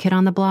 I'm the new kid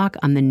on the block.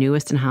 I'm the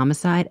newest in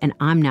homicide, and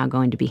I'm now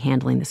going to be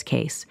handling this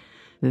case.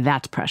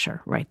 That's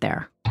pressure right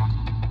there.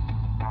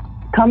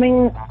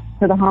 Coming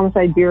to the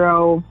Homicide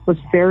Bureau was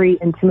very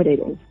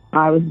intimidating.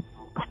 I was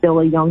still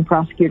a young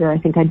prosecutor. I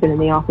think I'd been in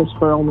the office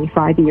for only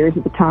 5 years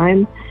at the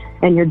time.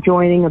 And you're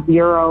joining a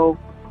bureau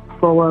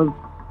full of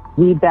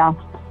the best,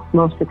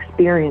 most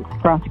experienced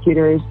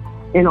prosecutors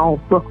in all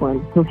of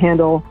Brooklyn who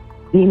handle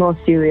the most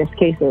serious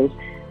cases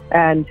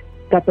and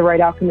got the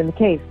right outcome in the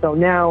case. So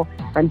now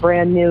I'm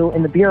brand new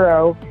in the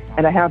Bureau,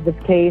 and I have this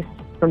case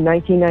from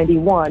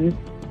 1991,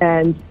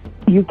 and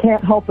you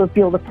can't help but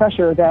feel the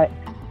pressure that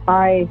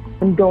I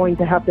am going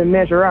to have to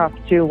measure up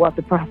to what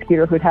the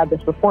prosecutor who'd had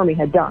this before me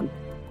had done.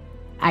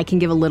 I can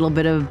give a little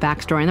bit of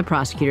backstory on the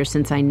prosecutor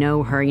since I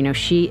know her.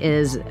 She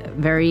is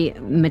very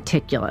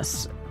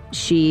meticulous.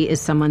 She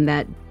is someone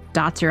that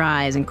dots her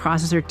I's and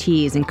crosses her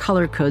T's and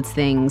color codes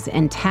things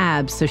and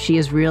tabs. So she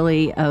is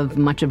really of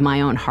much of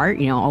my own heart.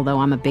 Although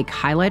I'm a big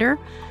highlighter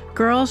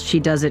girl, she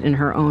does it in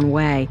her own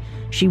way.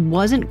 She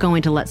wasn't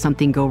going to let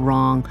something go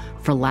wrong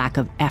for lack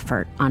of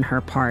effort on her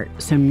part.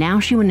 So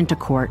now she went into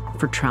court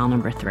for trial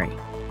number 3.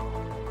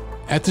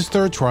 At this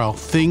third trial,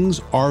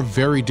 things are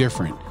very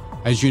different.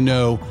 As you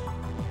know,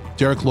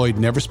 Derek Lloyd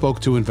never spoke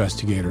to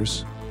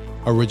investigators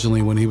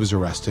originally when he was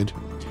arrested,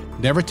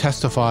 never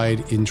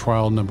testified in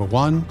trial number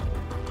 1,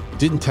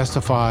 didn't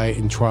testify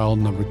in trial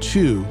number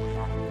 2,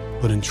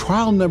 but in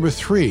trial number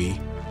 3,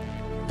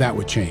 that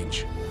would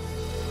change.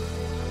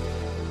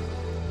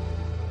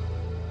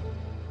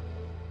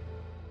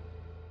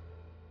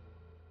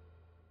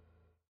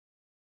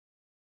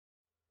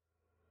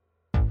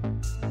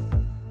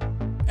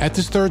 At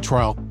this third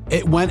trial,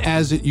 it went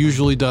as it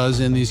usually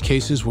does in these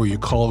cases where you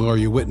call all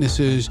your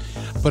witnesses.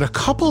 But a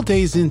couple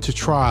days into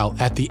trial,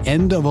 at the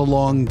end of a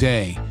long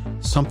day,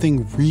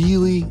 something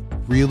really,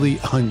 really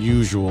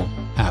unusual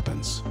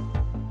happens.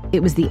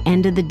 It was the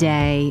end of the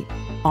day.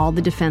 All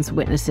the defense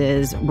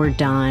witnesses were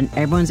done.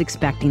 Everyone's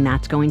expecting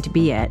that's going to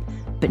be it.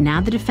 But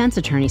now the defense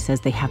attorney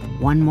says they have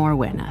one more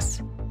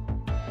witness.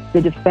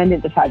 The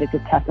defendant decided to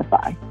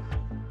testify.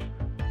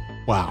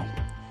 Wow.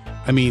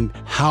 I mean,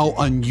 how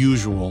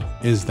unusual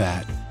is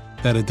that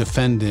a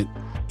defendant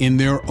in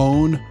their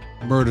own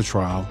murder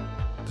trial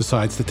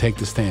decides to take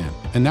the stand?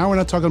 And now we're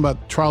not talking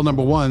about trial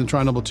number 1 and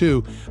trial number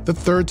 2, the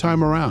third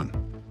time around.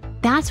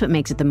 That's what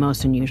makes it the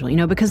most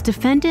unusual, because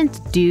defendants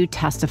do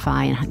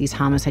testify in these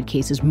homicide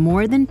cases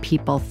more than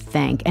people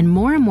think, and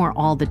more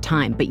all the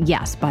time. But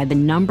yes, by the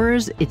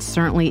numbers, it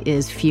certainly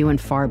is few and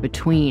far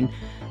between.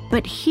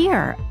 But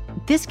here,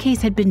 this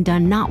case had been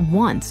done not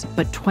once,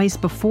 but twice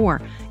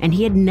before, and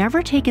he had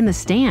never taken the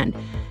stand.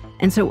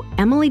 And so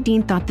Emily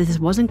Dean thought that this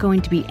wasn't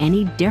going to be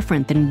any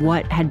different than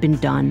what had been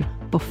done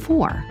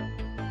before.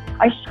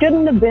 I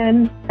shouldn't have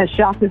been as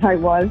shocked as I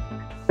was,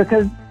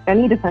 because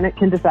any defendant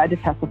can decide to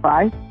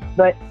testify,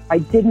 but I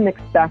didn't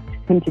expect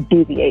him to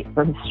deviate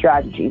from his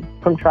strategy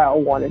from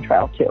trial 1 and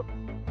trial 2.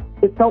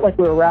 It felt like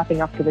we were wrapping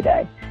up for the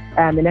day.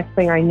 And the next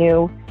thing I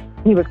knew,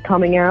 he was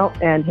coming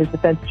out and his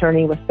defense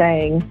attorney was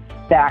saying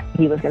that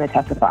he was going to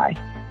testify.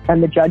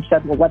 And the judge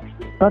said, well,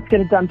 let's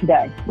get it done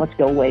today. Let's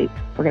go wait.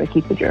 We're going to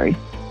keep the jury.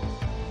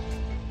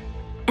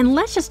 And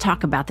let's just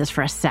talk about this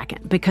for a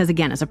second, because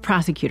again, as a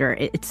prosecutor,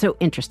 it's so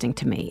interesting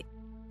to me.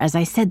 As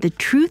I said, the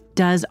truth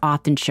does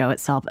often show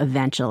itself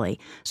eventually.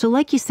 So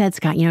like you said,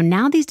 Scott,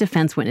 now these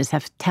defense witnesses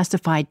have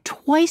testified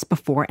twice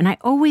before, and I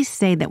always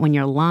say that when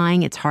you're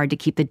lying, it's hard to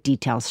keep the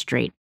details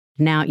straight.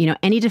 Now,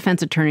 any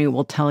defense attorney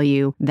will tell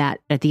you that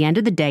at the end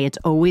of the day, it's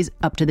always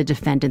up to the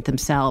defendant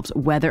themselves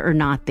whether or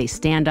not they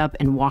stand up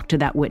and walk to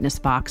that witness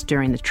box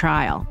during the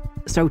trial.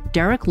 So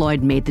Derek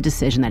Lloyd made the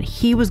decision that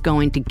he was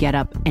going to get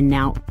up and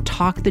now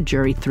talk the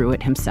jury through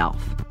it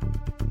himself.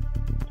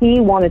 He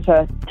wanted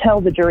to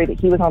tell the jury that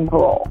he was on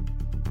parole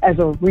as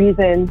a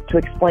reason to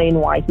explain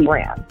why he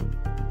ran.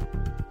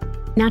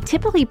 Now,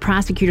 typically,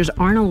 prosecutors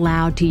aren't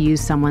allowed to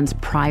use someone's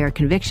prior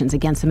convictions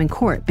against them in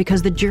court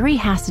because the jury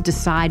has to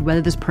decide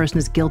whether this person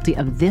is guilty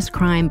of this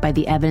crime by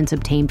the evidence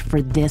obtained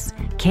for this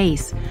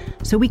case.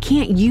 So we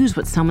can't use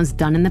what someone's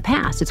done in the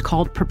past. It's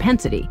called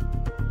propensity.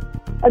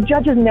 A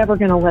judge is never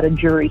going to let a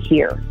jury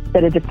hear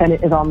that a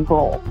defendant is on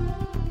parole.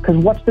 Because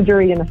what's the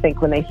jury going to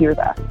think when they hear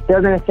that?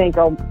 They're going to think,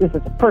 oh, this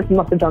person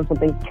must have done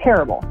something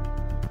terrible.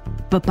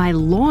 But by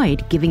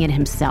Lloyd giving it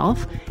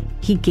himself,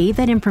 he gave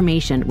that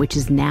information, which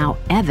is now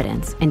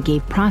evidence, and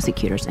gave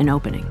prosecutors an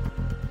opening.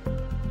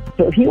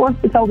 So if he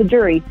wants to tell the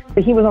jury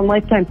that he was on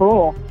lifetime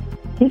parole,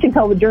 he can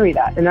tell the jury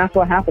that, and that's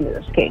what happened in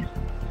this case.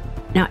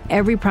 Now,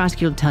 every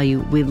prosecutor will tell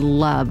you we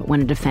love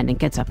when a defendant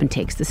gets up and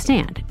takes the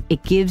stand.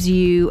 It gives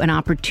you an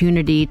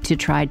opportunity to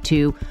try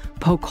to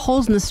poke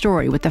holes in the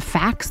story with the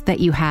facts that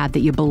you have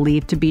that you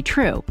believe to be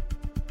true.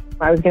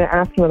 I was going to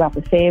ask him about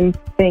the same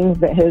things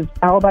that his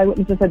alibi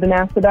witnesses had been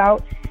asked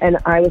about, and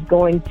I was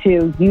going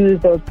to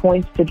use those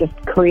points to just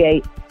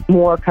create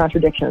more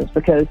contradictions,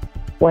 because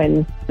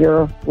when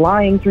you're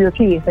lying through your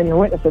teeth and your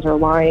witnesses are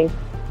lying,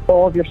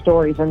 all of your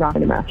stories are not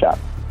going to match up.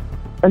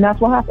 And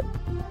that's what happened.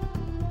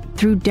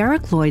 Through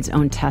Derek Lloyd's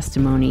own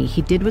testimony,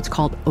 he did what's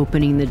called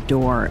opening the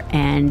door,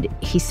 and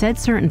he said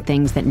certain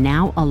things that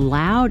now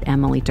allowed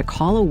Emily to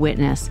call a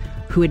witness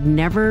who had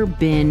never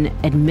been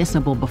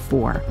admissible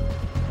before.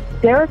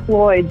 Derek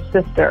Lloyd's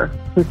sister,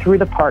 who threw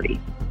the party,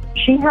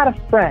 she had a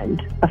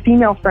friend, a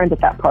female friend at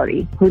that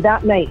party, who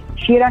that night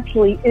she had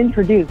actually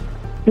introduced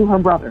to her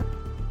brother.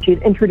 She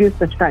had introduced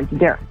this friend to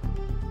Derek.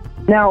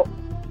 Now,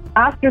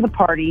 after the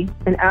party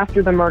and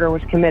after the murder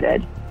was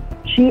committed,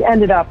 she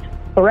ended up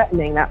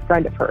threatening that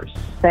friend of hers,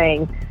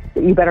 saying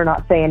that you better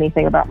not say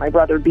anything about my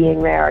brother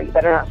being there. You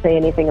better not say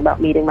anything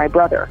about meeting my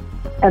brother.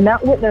 And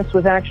that witness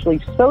was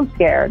actually so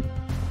scared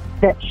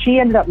that she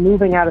ended up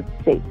moving out of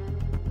the state.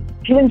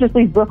 She didn't just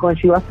leave Brooklyn,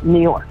 she left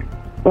New York.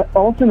 But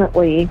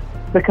ultimately,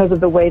 because of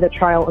the way the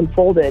trial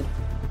unfolded,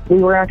 we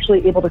were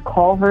actually able to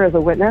call her as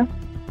a witness,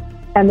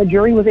 and the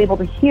jury was able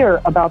to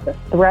hear about the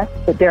threats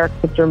that Derek's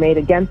sister made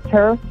against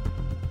her,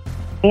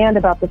 and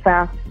about the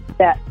fact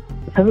that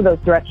because of those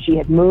threats, she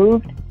had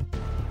moved.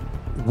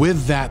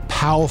 With that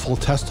powerful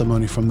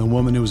testimony from the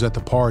woman who was at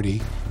the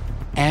party,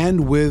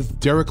 and with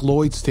Derek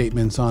Lloyd's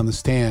statements on the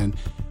stand,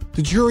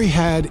 the jury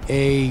had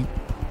a,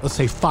 let's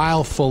say,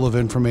 file full of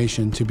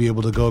information to be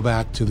able to go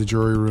back to the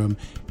jury room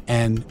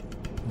and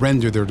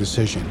render their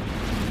decision.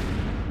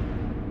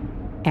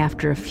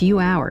 After a few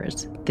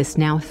hours, this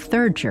now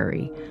third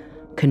jury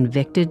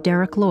convicted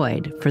Derek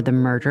Lloyd for the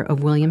murder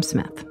of William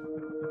Smith.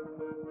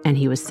 And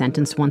he was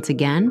sentenced once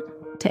again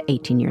to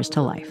 18 years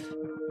to life.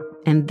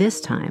 And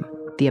this time,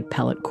 the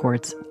appellate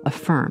courts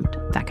affirmed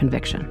that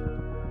conviction.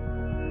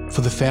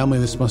 For the family,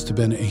 this must have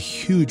been a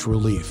huge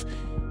relief.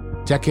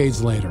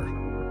 Decades later,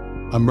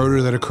 a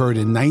murder that occurred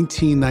in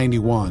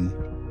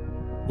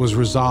 1991 was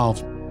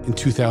resolved in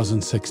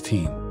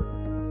 2016.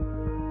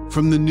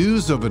 From the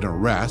news of an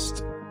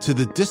arrest to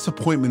the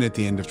disappointment at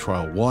the end of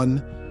trial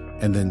 1,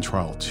 and then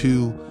trial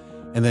 2,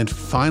 and then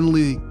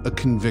finally a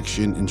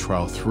conviction in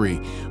trial 3.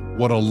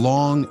 What a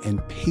long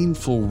and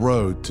painful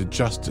road to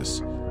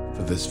justice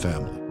for this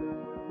family.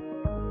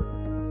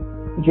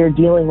 You're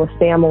dealing with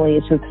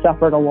families who've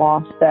suffered a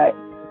loss that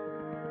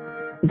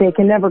they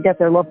can never get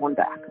their loved one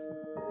back.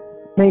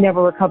 They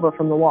never recover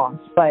from the loss.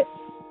 But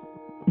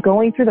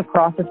going through the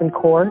process in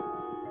court,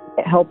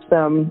 it helps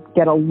them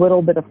get a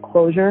little bit of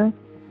closure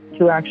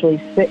to actually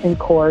sit in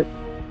court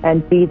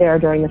and be there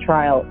during the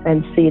trial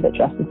and see that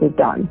justice is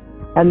done.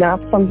 And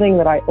that's something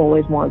that I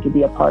always wanted to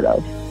be a part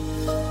of.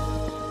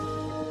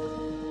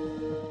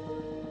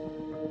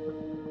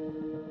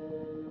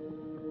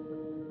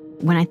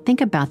 When I think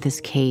about this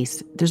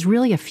case, there's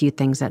really a few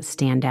things that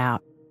stand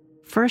out.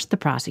 First, the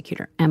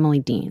prosecutor, Emily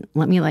Dean.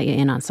 Let me let you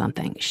in on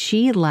something.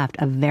 She left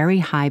a very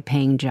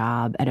high-paying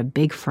job at a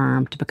big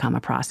firm to become a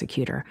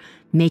prosecutor,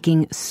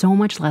 making so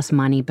much less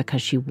money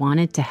because she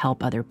wanted to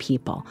help other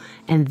people.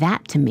 And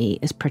that, to me,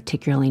 is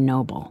particularly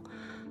noble.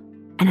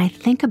 And I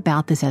think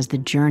about this as the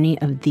journey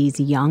of these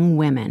young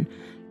women,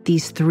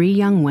 these 3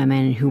 young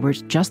women who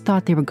just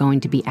thought they were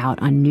going to be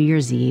out on New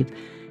Year's Eve,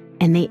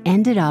 and they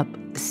ended up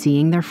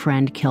seeing their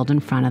friend killed in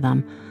front of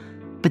them.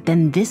 But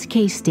then this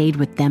case stayed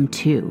with them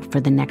too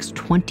for the next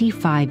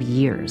 25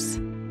 years.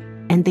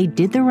 And they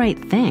did the right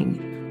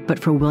thing. But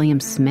for William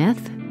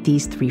Smith,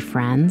 these 3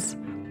 friends,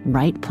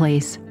 right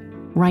place,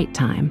 right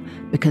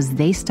time, because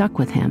they stuck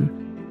with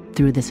him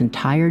through this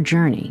entire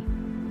journey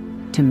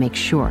to make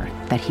sure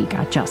that he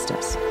got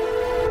justice.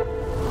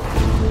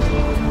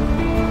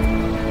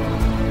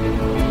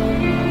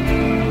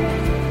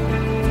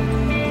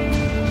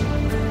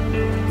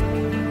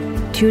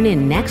 Tune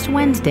in next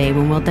Wednesday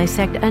when we'll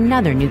dissect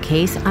another new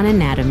case on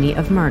Anatomy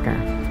of Murder.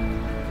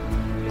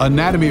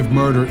 Anatomy of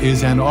Murder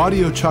is an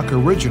AudioChuck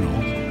original,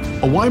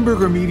 a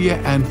Weinberger Media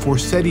and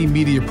Forsetti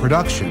Media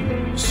production.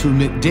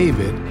 Sumit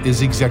David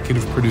is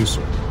executive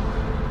producer.